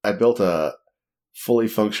 I built a fully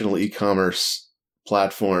functional e-commerce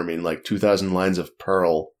platform in 2,000 lines of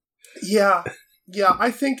Perl. Yeah,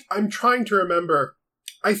 I think I'm trying to remember.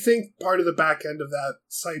 I think part of the back end of that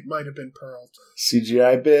site might have been Perl.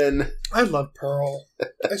 CGI bin. I love Perl.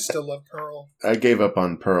 I still love Perl. I gave up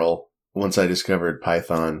on Perl once I discovered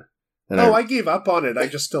Python. And I gave up on it. I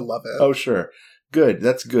just still love it. Oh, sure. Good.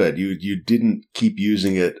 That's good. You didn't keep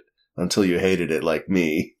using it until you hated it like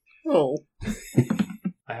me. Oh.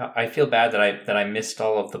 I feel bad that I missed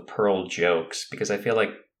all of the Perl jokes, because I feel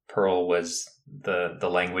like Perl was the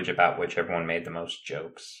language about which everyone made the most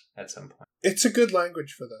jokes at some point. It's a good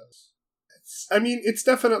language for those. It's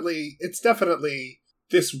definitely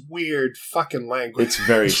this weird fucking language. It's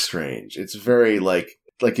very strange. It's very like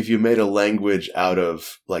if you made a language out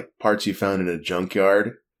of parts you found in a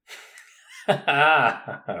junkyard.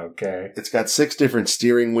 Okay. It's got 6 different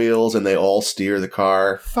steering wheels and they all steer the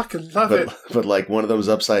car. Fucking love it. But one of them's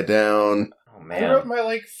upside down. Oh man. I wrote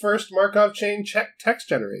my first Markov chain text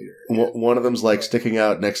generator. One of them's sticking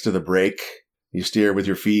out next to the brake. You steer with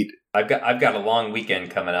your feet. I've got a long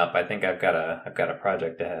weekend coming up. I think I've got a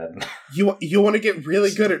project ahead. You want to get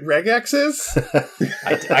really good at regexes?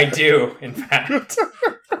 I do, in fact.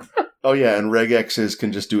 Oh yeah, and regexes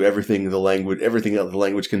can just do everything the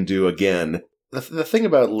language can do again. The thing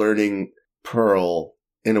about learning Perl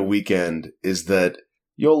in a weekend is that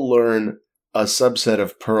you'll learn a subset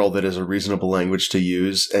of Perl that is a reasonable language to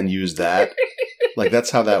use and use that.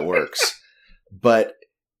 That's how that works. But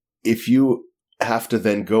if you have to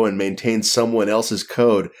then go and maintain someone else's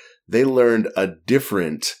code, they learned a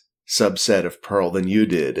different subset of Perl than you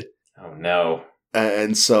did. Oh no.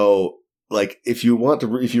 And so if you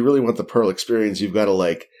really want the Perl experience, you've got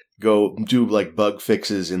to go do bug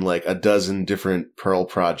fixes in a dozen different Perl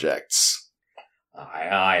projects.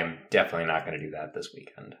 I am definitely not going to do that this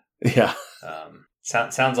weekend. Yeah.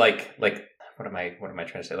 Sounds like what am I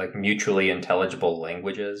trying to say? Mutually intelligible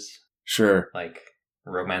languages. Sure.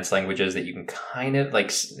 Romance languages that you can kind of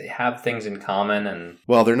have things in common. And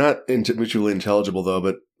well, they're not mutually intelligible though,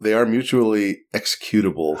 but they are mutually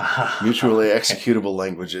executable. Mutually executable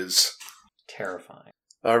languages. Terrifying.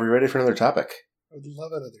 Are we ready for another topic? I would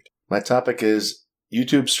love another topic. My topic is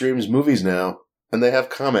YouTube streams movies now, and they have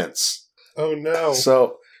comments. Oh no.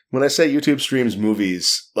 So when I say YouTube streams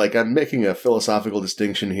movies, I'm making a philosophical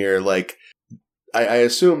distinction here. I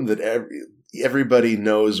assume that everybody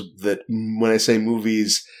knows that when I say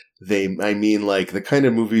movies, I mean the kind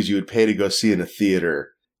of movies you would pay to go see in a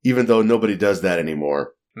theater, even though nobody does that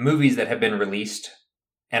anymore. Movies that have been released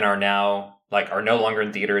and are now are no longer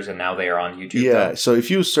in theaters, and now they are on YouTube. Yeah, though. So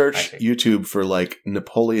if you search YouTube for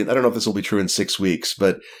Napoleon, I don't know if this will be true in 6 weeks,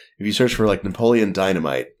 but if you search for Napoleon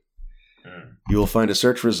Dynamite, you will find a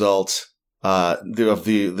search result of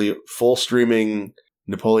the full streaming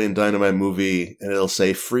Napoleon Dynamite movie, and it'll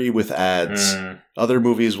say free with ads. Other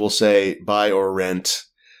movies will say buy or rent,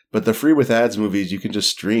 but the free with ads movies you can just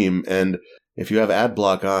stream, and if you have ad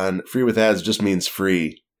block on, free with ads just means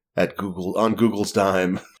free on Google's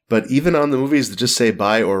dime. But even on the movies that just say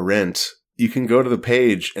buy or rent, you can go to the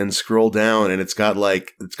page and scroll down, and it's got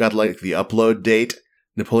the upload date.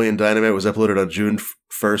 Napoleon Dynamite was uploaded on June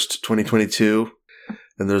 1st, 2022.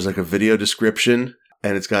 And there's like a video description,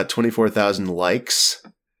 and it's got 24,000 likes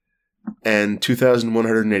and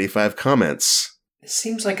 2,185 comments. It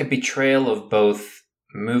seems like a betrayal of both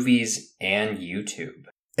movies and YouTube.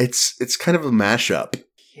 It's kind of a mashup.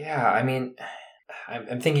 Yeah, I mean,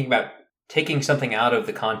 I'm thinking about taking something out of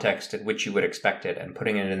the context in which you would expect it and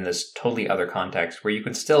putting it in this totally other context where you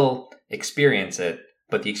can still experience it,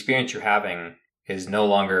 but the experience you're having is no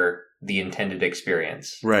longer the intended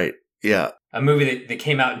experience. Right. Yeah. A movie that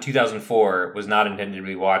came out in 2004 was not intended to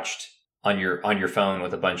be watched on your phone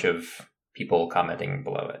with a bunch of people commenting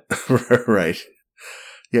below it. Right.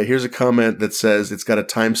 Yeah, here's a comment that says it's got a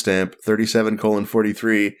timestamp,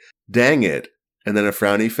 37:43. Dang it. And then a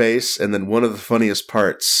frowny face, and then one of the funniest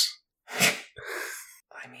parts.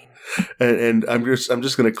 I mean, and I'm just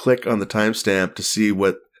going to click on the timestamp to see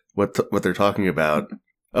what they're talking about.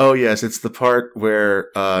 Oh yes, it's the part where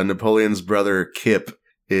Napoleon's brother Kip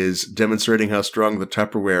is demonstrating how strong the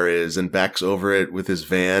Tupperware is and backs over it with his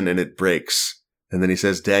van and it breaks. And then he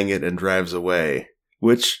says, dang it, and drives away.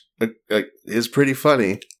 Which is pretty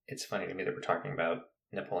funny. It's funny to me that we're talking about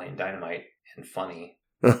Napoleon Dynamite and funny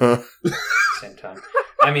Uh-huh. at the same time.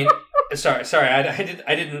 I mean, sorry, I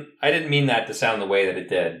didn't mean that to sound the way that it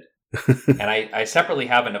did. And I separately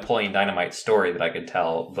have a Napoleon Dynamite story that I could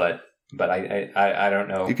tell, but I don't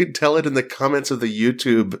know. You could tell it in the comments of the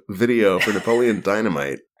YouTube video for Napoleon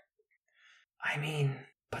Dynamite. I mean,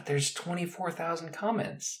 but there's 24,000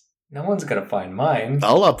 comments. No one's gonna find mine.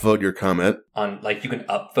 I'll upvote your comment. On you can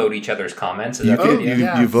upvote each other's comments. Is You that can, the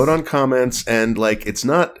idea? you vote on comments, and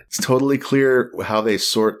it's totally clear how they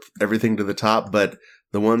sort everything to the top, but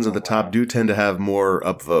the ones at the top do tend to have more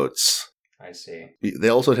upvotes. I see. They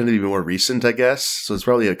also tend to be more recent, I guess, so it's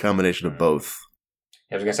probably a combination of both.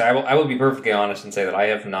 I was gonna say I will be perfectly honest and say that I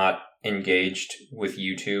have not engaged with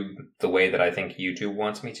YouTube the way that I think YouTube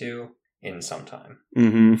wants me to in some time.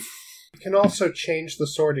 Mm-hmm. You can also change the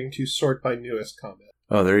sorting to sort by newest comment.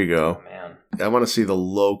 Oh, there you go. Oh, man. I want to see the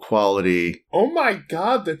low quality. Oh my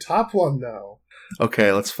god, the top one though.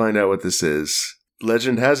 Okay, let's find out what this is.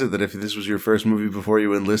 Legend has it that if this was your first movie before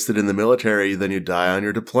you enlisted in the military, then you die on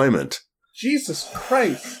your deployment. Jesus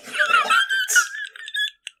Christ.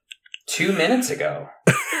 2 minutes ago.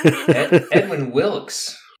 Edwin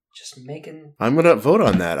Wilkes just making... I'm going to vote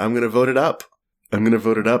on that. I'm going to vote it up. I'm going to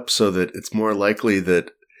vote it up so that it's more likely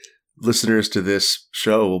that listeners to this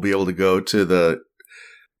show will be able to go to the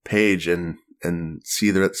page and see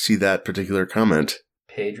that particular comment.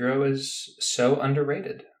 Pedro is so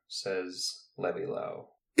underrated, says Levy Lowe.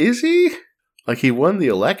 Is he? He won the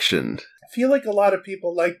election. I feel like a lot of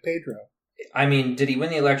people like Pedro. I mean, did he win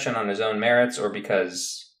the election on his own merits or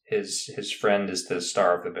because his friend is the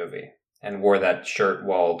star of the movie and wore that shirt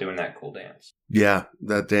while doing that cool dance? Yeah,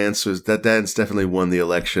 that dance definitely won the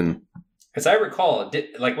election. As I recall,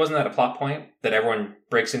 wasn't that a plot point that everyone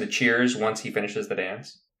breaks into cheers once he finishes the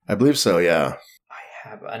dance? I believe so, yeah. I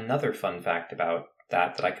have another fun fact about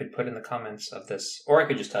that I could put in the comments of this, or I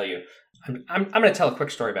could just tell you. I'm going to tell a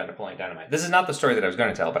quick story about Napoleon Dynamite. This is not the story that I was going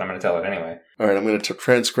to tell, but I'm going to tell it anyway. All right, I'm going to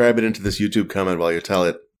transcribe it into this YouTube comment while you tell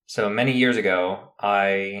it. So many years ago,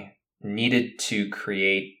 I needed to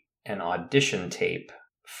create an audition tape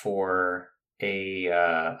for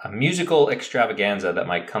a musical extravaganza that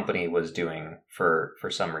my company was doing for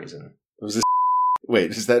some reason. Was this?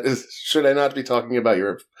 Wait, should I not be talking about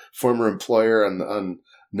your former employer on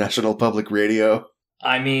National Public Radio?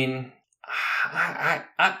 I mean,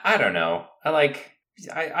 I don't know. I'm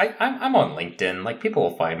on LinkedIn. People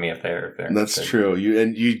will find me if they're. That's true.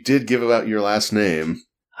 You did give out your last name.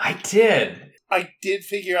 I did. I did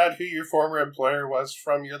figure out who your former employer was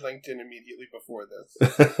from your LinkedIn immediately before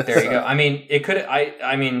this. There you go. I mean, it could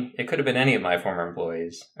have been any of my former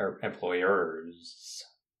employees or employers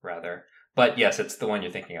rather. But yes, it's the one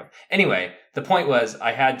you're thinking of. Anyway, the point was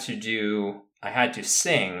I had to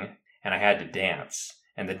sing and I had to dance.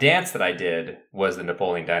 And the dance that I did was the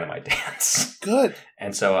Napoleon Dynamite dance. Good.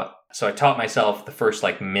 And so I taught myself the first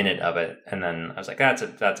minute of it, and then I was like, that's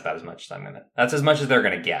about as much as that's as much as they're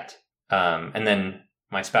gonna get. And then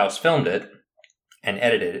my spouse filmed it and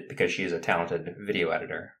edited it because she is a talented video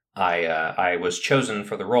editor. I was chosen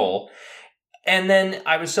for the role. And then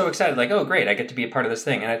I was so excited, oh, great, I get to be a part of this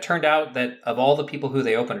thing. And it turned out that of all the people who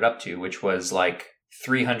they opened it up to, which was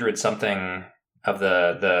 300 something of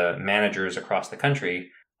the managers across the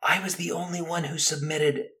country, I was the only one who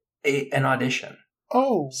submitted an audition.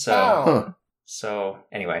 Oh, wow. Huh. So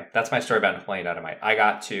anyway, that's my story about Napoleon Dynamite. I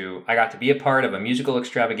got to be a part of a musical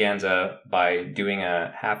extravaganza by doing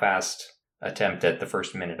a half-assed attempt at the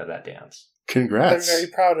first minute of that dance. Congrats. I'm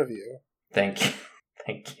very proud of you. Thank you.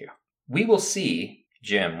 Thank you. We will see,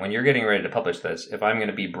 Jim, when you're getting ready to publish this, if I'm going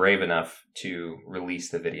to be brave enough to release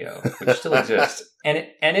the video, which still exists and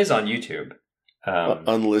is on YouTube.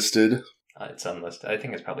 Unlisted. It's unlisted. I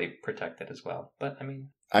think it's probably protected as well. But I mean,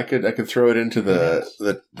 I could throw it into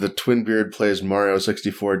the Twin Beard Plays Mario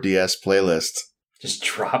 64 DS playlist. Just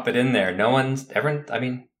drop it in there. No one's ever. I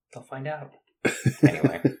mean, they'll find out.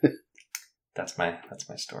 Anyway, that's my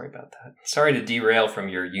story about that. Sorry to derail from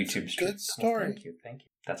your YouTube stream. Good story. Thank you.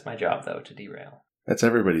 That's my job, though, to derail. That's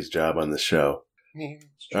everybody's job on this show.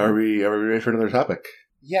 Are we ready for another topic?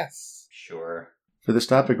 Yes. Sure. For this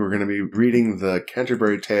topic, we're going to be reading the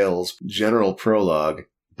Canterbury Tales General Prologue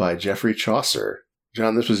by Geoffrey Chaucer.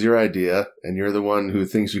 John, this was your idea, and you're the one who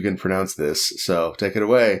thinks you can pronounce this, so take it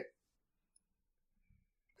away.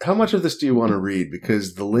 How much of this do you want to read?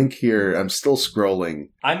 Because the link here, I'm still scrolling.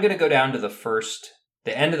 I'm going to go down to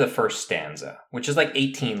the end of the first stanza, which is like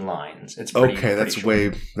 18 lines. It's pretty, okay. That's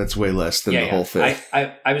short. way less than the whole thing.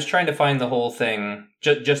 I was trying to find the whole thing,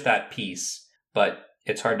 just that piece, but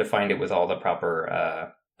it's hard to find it with all the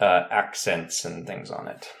proper accents and things on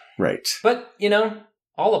it. Right. But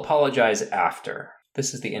I'll apologize after.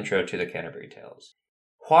 This is the intro to the Canterbury Tales.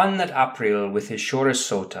 Juan that April with his shorest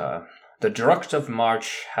sota, the drucht of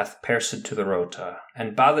March hath pierced to the rota,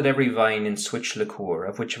 and bathed every vine in switch liqueur,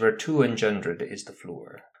 of which vertu engendered is the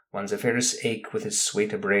flour. One Zephyrus ake with his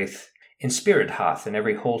sweet braith, in spirit hath in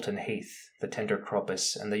every holt and haith, the tender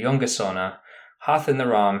cropis, and the young Sona, hath in the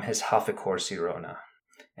ram his halficor sirona.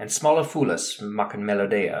 And smaller Fulus maken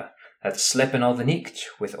melodea, that slep in all the nicht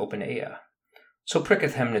with open ear. So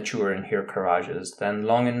pricketh hem nature in here courages, than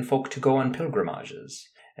longen folk to go on pilgrimages,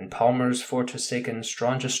 and palmers for to saken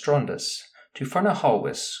stronge strondus, to furna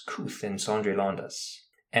hallwis couth in sondry londas.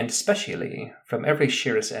 And specially from every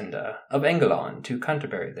sheerest enda, of Engelon to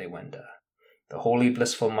Canterbury they wenda. The holy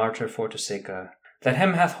blissful martyr for to saka, that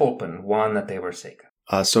hem hath holpen one that they were saka.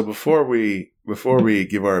 So before we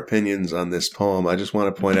give our opinions on this poem, I just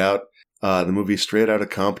want to point out the movie Straight Outta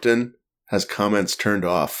Compton has comments turned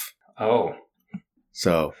off. Oh.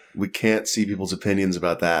 So we can't see people's opinions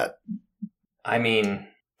about that. I mean,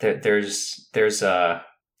 there's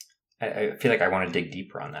I feel like I want to dig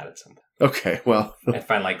deeper on that at some point. Okay, well, and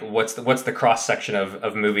find like what's the cross section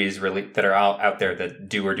of movies really that are out there that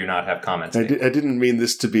do or do not have comments. I didn't mean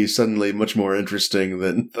this to be suddenly much more interesting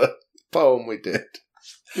than the poem we did.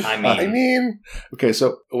 I mean, okay.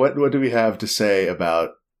 So what do we have to say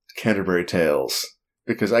about Canterbury Tales?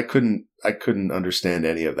 Because I couldn't understand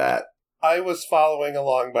any of that. I was following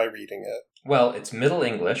along by reading it. Well, it's Middle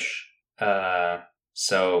English,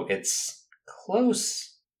 so it's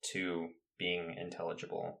close to being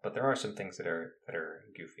intelligible, but there are some things that are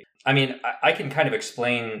goofy. I mean, I can kind of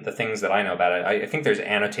explain the things that I know about it. I think there's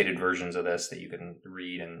annotated versions of this that you can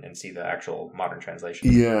read and see the actual modern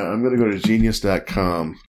translation. Yeah, I'm going to go to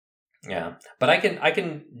genius.com. Yeah, but I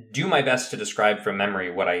can do my best to describe from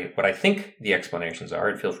memory what I think the explanations are,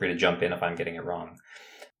 and feel free to jump in if I'm getting it wrong.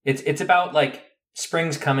 It's about like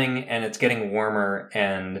spring's coming and it's getting warmer,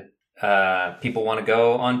 and people want to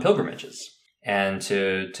go on pilgrimages and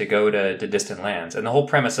to go to distant lands. And the whole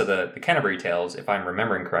premise of the Canterbury Tales, if I'm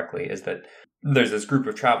remembering correctly, is that there's this group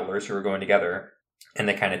of travelers who are going together, and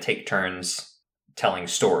they kind of take turns telling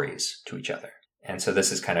stories to each other. And so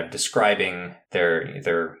this is kind of describing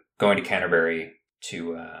their going to Canterbury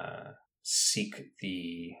to seek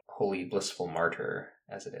the holy blissful martyr,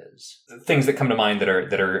 as it is. The things that come to mind that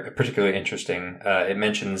are particularly interesting. It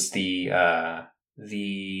mentions the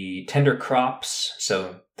tender crops,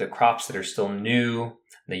 so the crops that are still new,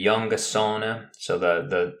 the young Sona, so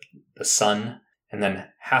the sun, and then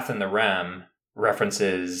hath in the ram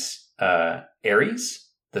references Aries,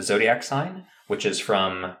 the zodiac sign, which is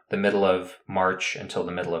from the middle of March until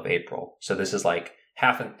the middle of April. So this is like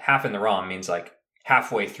half in the ram means like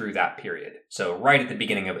halfway through that period. So right at the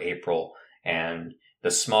beginning of April, and the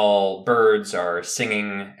small birds are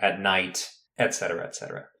singing at night, etc.,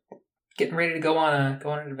 etc. Getting ready to go on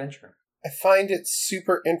an adventure. I find it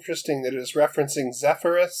super interesting that it is referencing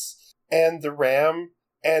Zephyrus and the ram,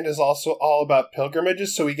 and is also all about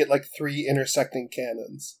pilgrimages, so we get like 3 intersecting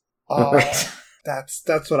canons.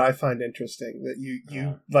 That's what I find interesting, that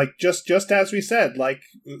you like just as we said, like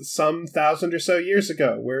some 1,000 or so years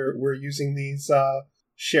ago, we're using these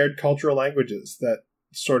shared cultural languages that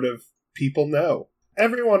sort of people know.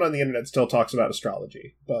 Everyone on the internet still talks about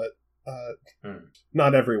astrology, but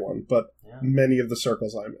not everyone, but many of the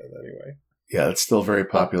circles I'm in anyway. Yeah, it's still very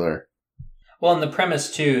popular. Well, and the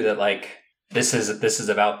premise too that like this is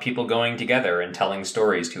about people going together and telling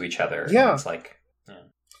stories to each other. Yeah, it's like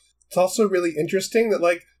It's also really interesting that,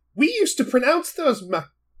 like, we used to pronounce those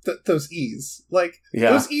those E's. Like,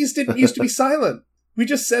 those E's didn't used to be silent. We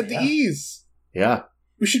just said the E's. Yeah.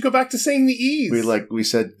 We should go back to saying the E's. We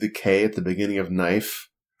said the K at the beginning of knife.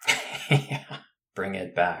 Yeah. Bring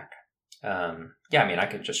it back. I mean, I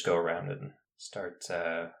could just go around and start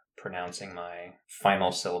pronouncing my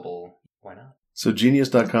final syllable. Why not? So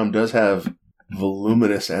Genius.com does have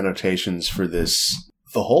voluminous annotations for this.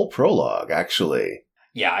 The whole prologue, actually.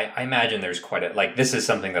 Yeah, I imagine there's quite a... Like, this is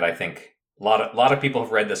something that I think a lot of people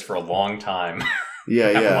have read this for a long time. Yeah,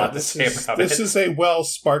 have yeah. a lot to say about it. This is a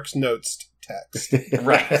Sparks Notes text.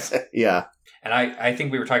 Right. Yeah. And I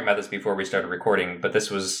think we were talking about this before we started recording, but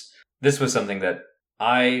this was something that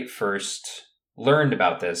I first learned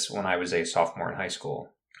about this when I was a sophomore in high school.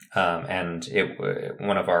 And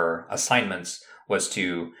one of our assignments was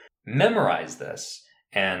to memorize this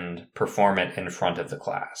and perform it in front of the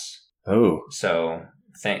class. Oh. So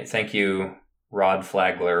thank you, Rod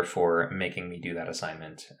Flagler, for making me do that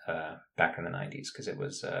assignment back in the 90s, because it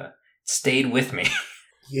was stayed with me.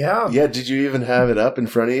 Yeah. Yeah, did you even have it up in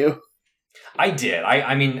front of you? I did.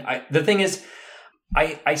 I mean, the thing is,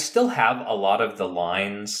 I still have a lot of the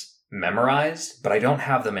lines memorized, but I don't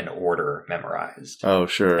have them in order memorized. Oh,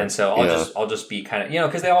 sure. And so I'll just be kind of,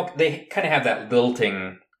 because they kind of have that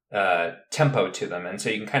lilting tempo to them, and so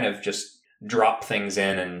you can kind of just drop things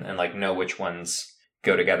in and like know which ones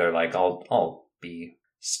go together. Like I'll be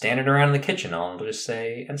standing around in the kitchen, I'll just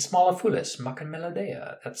say, "En smalle fules, maken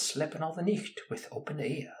melodea, that slepen all the Nacht with open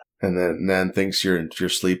ear." And then Nan thinks you're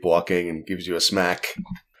sleepwalking and gives you a smack.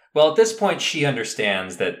 Well, at this point, she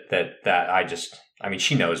understands that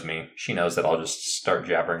she knows me. She knows that I'll just start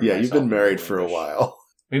jabbering. Yeah, you've been married for a while.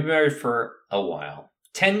 We've been married for a while.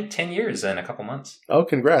 10 years in a couple months. Oh,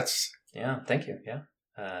 congrats. Yeah, thank you.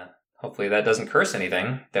 Yeah. Hopefully that doesn't curse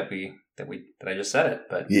anything that I just said it,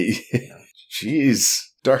 but Jeez.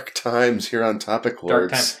 Dark times here on Topic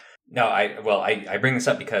Lords. Dark times. No, I bring this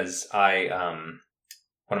up because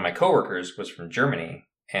one of my coworkers was from Germany,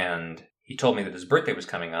 and he told me that his birthday was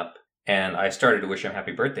coming up, and I started to wish him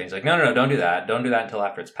happy birthday. He's like, no, don't do that. Don't do that until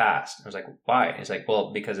after it's passed. I was like, why? And he's like,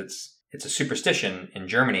 well, because it's a superstition in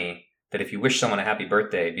Germany that if you wish someone a happy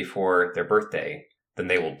birthday before their birthday, then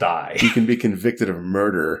they will die. You can be convicted of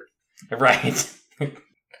murder. Right.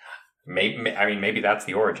 Maybe that's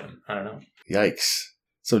the origin. I don't know. Yikes.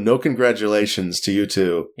 So no congratulations to you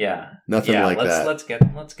two. Yeah. Nothing like that.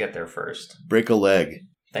 Let's get there first. Break a leg.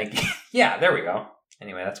 Thank you. Yeah, there we go.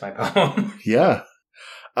 Anyway, that's my poem. Yeah.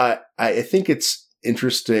 I think it's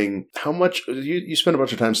interesting how much you spent a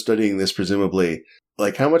bunch of time studying this, presumably.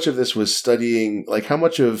 Like, how much of this was studying, like, how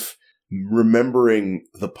much of remembering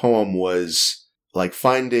the poem was like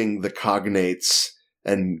finding the cognates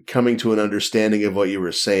and coming to an understanding of what you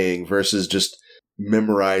were saying versus just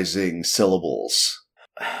memorizing syllables?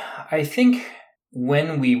 I think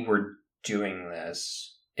when we were doing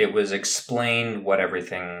this, it was explained what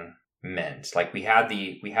everything meant. Like, we had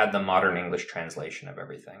the modern English translation of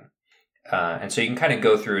everything. And so you can kind of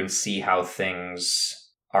go through and see how things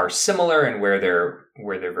are similar and where they're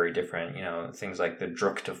very different. Things like the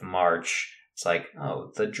Drucht of March. It's like,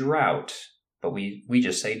 oh, the drought. But we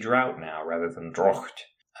just say drought now rather than Drucht.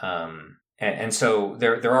 And so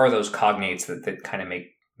there are those cognates that kind of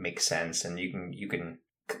make sense, and you can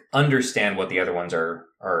understand what the other ones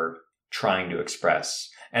are trying to express.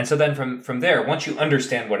 And so then from there, once you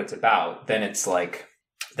understand what it's about, then it's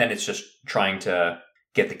just trying to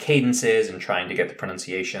get the cadences and trying to get the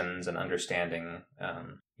pronunciations and understanding,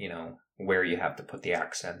 where you have to put the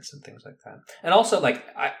accents and things like that. And also, like,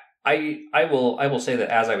 I will say that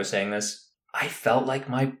as I was saying this, I felt like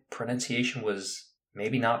my pronunciation was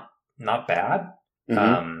maybe not bad.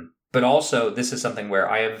 Mm-hmm. But also, this is something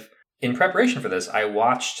where in preparation for this, I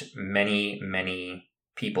watched many, many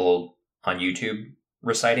people on YouTube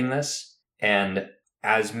reciting this. And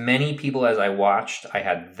as many people as I watched, I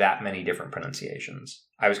had that many different pronunciations.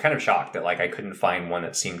 I was kind of shocked that, like, I couldn't find one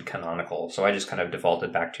that seemed canonical. So I just kind of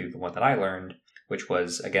defaulted back to the one that I learned, which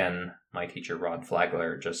was, again, my teacher, Rod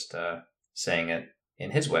Flagler, just saying it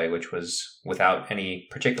in his way, which was without any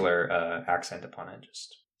particular accent upon it,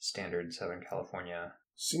 just standard Southern California.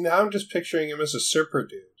 See, now I'm just picturing him as a surfer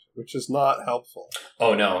dude, which is not helpful.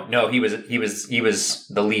 Oh, no, he was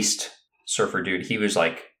the least surfer dude. He was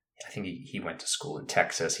like, I think he went to school in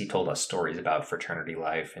Texas. He told us stories about fraternity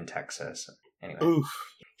life in Texas. Anyway, oof.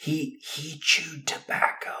 He chewed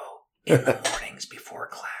tobacco in the mornings before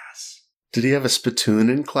class. Did he have a spittoon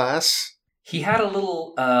in class? He had a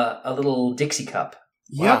little Dixie cup.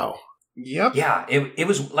 Wow. Yep. Yeah, it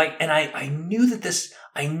was like, and I knew that this,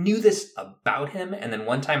 I knew this about him, and then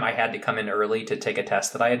one time I had to come in early to take a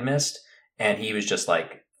test that I had missed, and he was just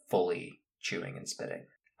like fully chewing and spitting.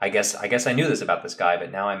 I guess I knew this about this guy,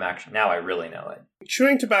 but now I really know it.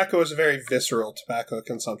 Chewing tobacco is a very visceral tobacco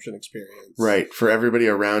consumption experience. Right, for everybody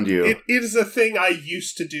around you. It is a thing I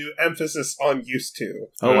used to do, emphasis on used to.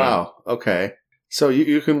 Oh, wow. Okay. So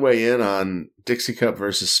you can weigh in on Dixie Cup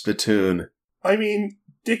versus Spittoon. I mean,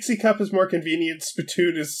 Dixie Cup is more convenient.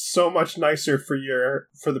 Spittoon is so much nicer for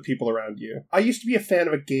the people around you. I used to be a fan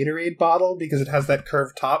of a Gatorade bottle because it has that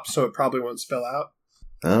curved top, so it probably won't spill out.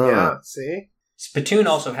 Oh. Yeah, see? Spittoon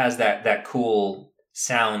also has that cool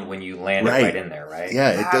sound when you land it right in there, right?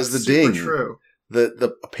 Yeah, it does the ding. True.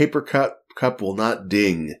 The paper cup will not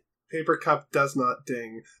ding. Paper cup does not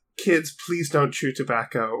ding. Kids, please don't chew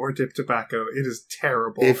tobacco or dip tobacco. It is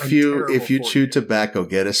terrible. If you chew tobacco,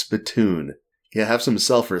 get a Spittoon. Yeah, have some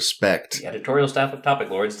self-respect. The editorial staff of Topic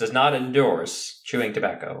Lords does not endorse chewing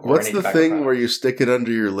tobacco. What's any the tobacco thing product. where you stick it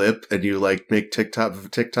under your lip and you like make TikTok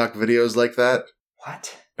videos like that?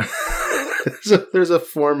 What? There's a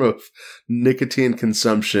form of nicotine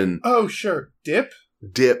consumption. Oh, sure. Dip?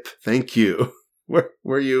 Dip. Thank you.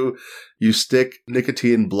 Where you stick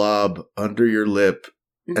nicotine blob under your lip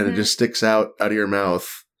and it just sticks out of your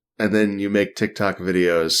mouth, and then you make TikTok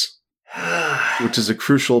videos, which is a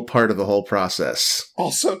crucial part of the whole process.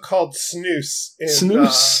 Also called snus.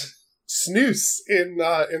 Snus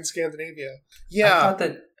in Scandinavia. Yeah. I thought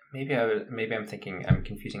that maybe I'm thinking I'm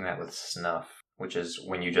confusing that with snuff, which is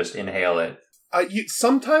when you just inhale it.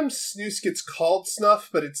 Sometimes snus gets called snuff,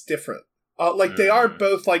 but it's different. They are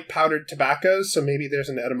both like powdered tobaccos, so maybe there's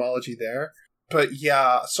an etymology there. But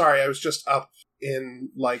yeah, sorry, I was just up in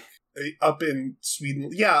Sweden.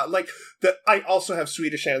 Yeah, I also have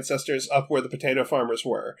Swedish ancestors up where the potato farmers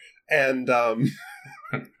were, and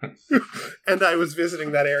and I was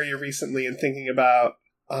visiting that area recently and thinking about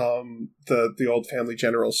the old Family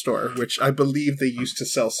General store, which I believe they used to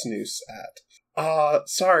sell snus at.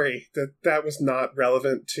 Sorry, that was not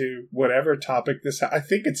relevant to whatever topic this. I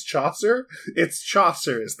think it's Chaucer. It's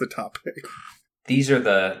Chaucer is the topic. These are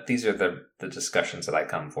the discussions that I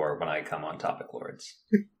come for when I come on Topic Lords.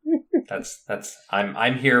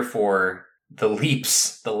 I'm here for the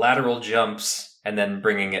leaps, the lateral jumps, and then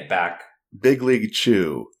bringing it back. Big League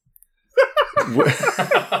Chew.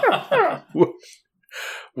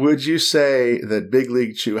 Would you say that Big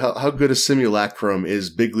League Chew? How good a simulacrum is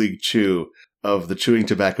Big League Chew of the chewing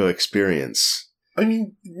tobacco experience? I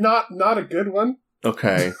mean, not a good one.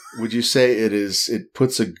 Okay. Would you say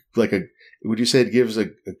would you say it gives a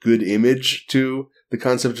good image to the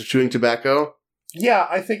concept of chewing tobacco? Yeah,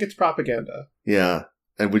 I think it's propaganda. Yeah.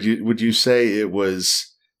 And would you say it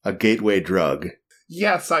was a gateway drug?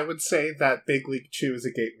 Yes, I would say that Big League Chew is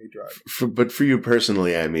a gateway drug. But for you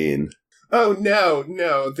personally, I mean. Oh, no.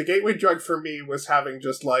 The gateway drug for me was having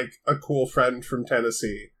just like a cool friend from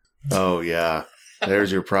Tennessee. Oh, yeah.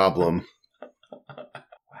 There's your problem. Wow.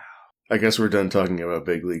 I guess we're done talking about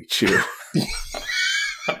Big League Chew.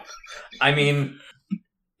 I mean,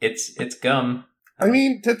 it's gum. I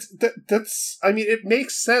mean, it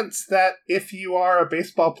makes sense that if you are a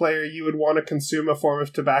baseball player, you would want to consume a form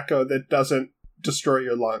of tobacco that doesn't destroy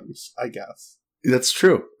your lungs, I guess. That's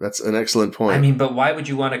true. That's an excellent point. I mean, but why would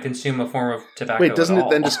you want to consume a form of tobacco? Wait, doesn't it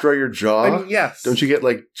then destroy your jaw? I mean, yes. Don't you get,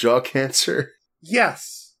 jaw cancer?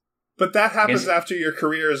 Yes. But that happens after your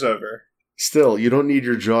career is over. Still, you don't need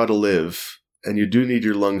your jaw to live, and you do need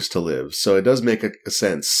your lungs to live, so it does make a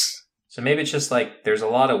sense. So maybe it's just there's a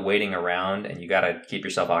lot of waiting around, and you got to keep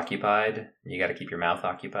yourself occupied. You got to keep your mouth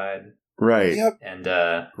occupied. Right. Yep. And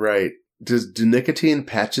right. Do nicotine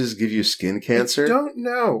patches give you skin cancer? I don't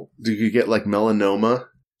know. Do you get melanoma?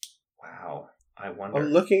 Wow. I wonder. I'm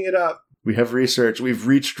looking it up. We have research. We've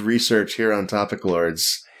reached research here on Topic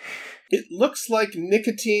Lords. It looks like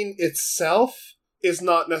nicotine itself is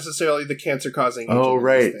not necessarily the cancer-causing agent. Oh,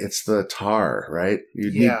 right. It's the tar, right?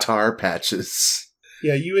 You'd need tar patches.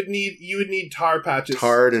 Yeah, you would need tar patches.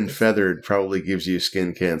 Tarred and feathered probably gives you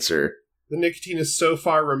skin cancer. The nicotine is so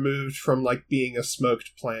far removed from being a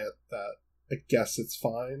smoked plant that I guess it's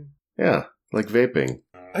fine. Yeah, like vaping.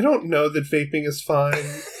 I don't know that vaping is fine.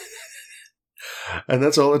 And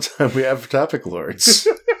that's all the time we have for Topic Lords.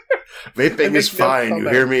 Vaping is fine, you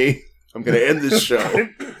hear me? I'm going to end this show.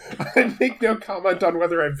 I make no comment on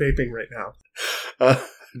whether I'm vaping right now.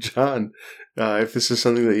 John, if this is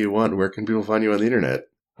something that you want, where can people find you on the internet?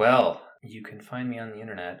 Well, you can find me on the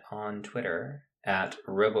internet on Twitter at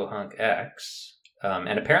RobohunkX,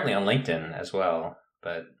 and apparently on LinkedIn as well.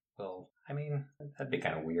 But, that'd be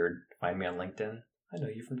kind of weird. Find me on LinkedIn. I know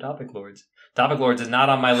you from Topic Lords. Topic Lords is not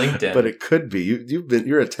on my LinkedIn. But it could be.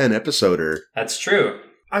 You're a 10 episoder. That's true.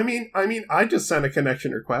 I mean, I just sent a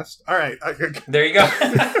connection request. All right. There you go.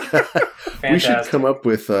 We should come up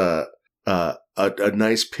with a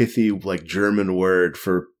nice pithy like German word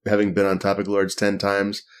for having been on Topic Lords 10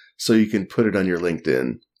 times, so you can put it on your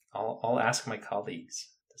LinkedIn. I'll ask my colleagues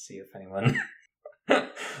to see if anyone.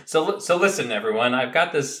 So listen, everyone. I've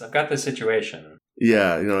got this situation.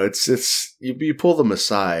 Yeah, it's you pull them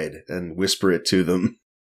aside and whisper it to them.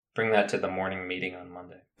 Bring that to the morning meeting on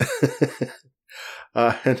Monday.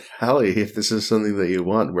 And Hallie, if this is something that you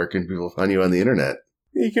want, where can people find you on the internet?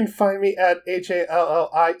 You can find me at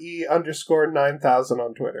HALLIE_9000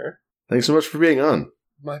 on Twitter. Thanks so much for being on.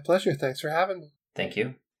 My pleasure. Thanks for having me. Thank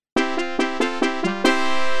you.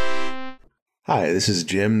 Hi, this is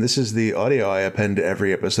Jim. This is the audio I append to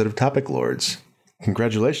every episode of Topic Lords.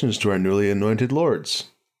 Congratulations to our newly anointed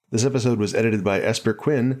lords. This episode was edited by Esper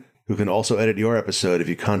Quinn, who can also edit your episode if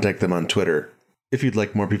you contact them on Twitter. If you'd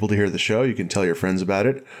like more people to hear the show, you can tell your friends about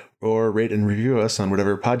it, or rate and review us on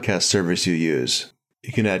whatever podcast service you use.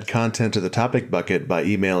 You can add content to the Topic Bucket by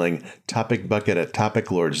emailing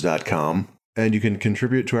topicbucket@topiclords.com, and you can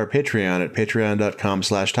contribute to our Patreon at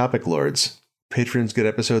patreon.com/topiclords. Patrons get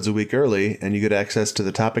episodes a week early, and you get access to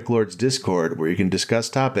the Topic Lords Discord, where you can discuss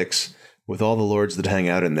topics with all the lords that hang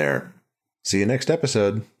out in there. See you next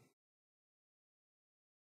episode.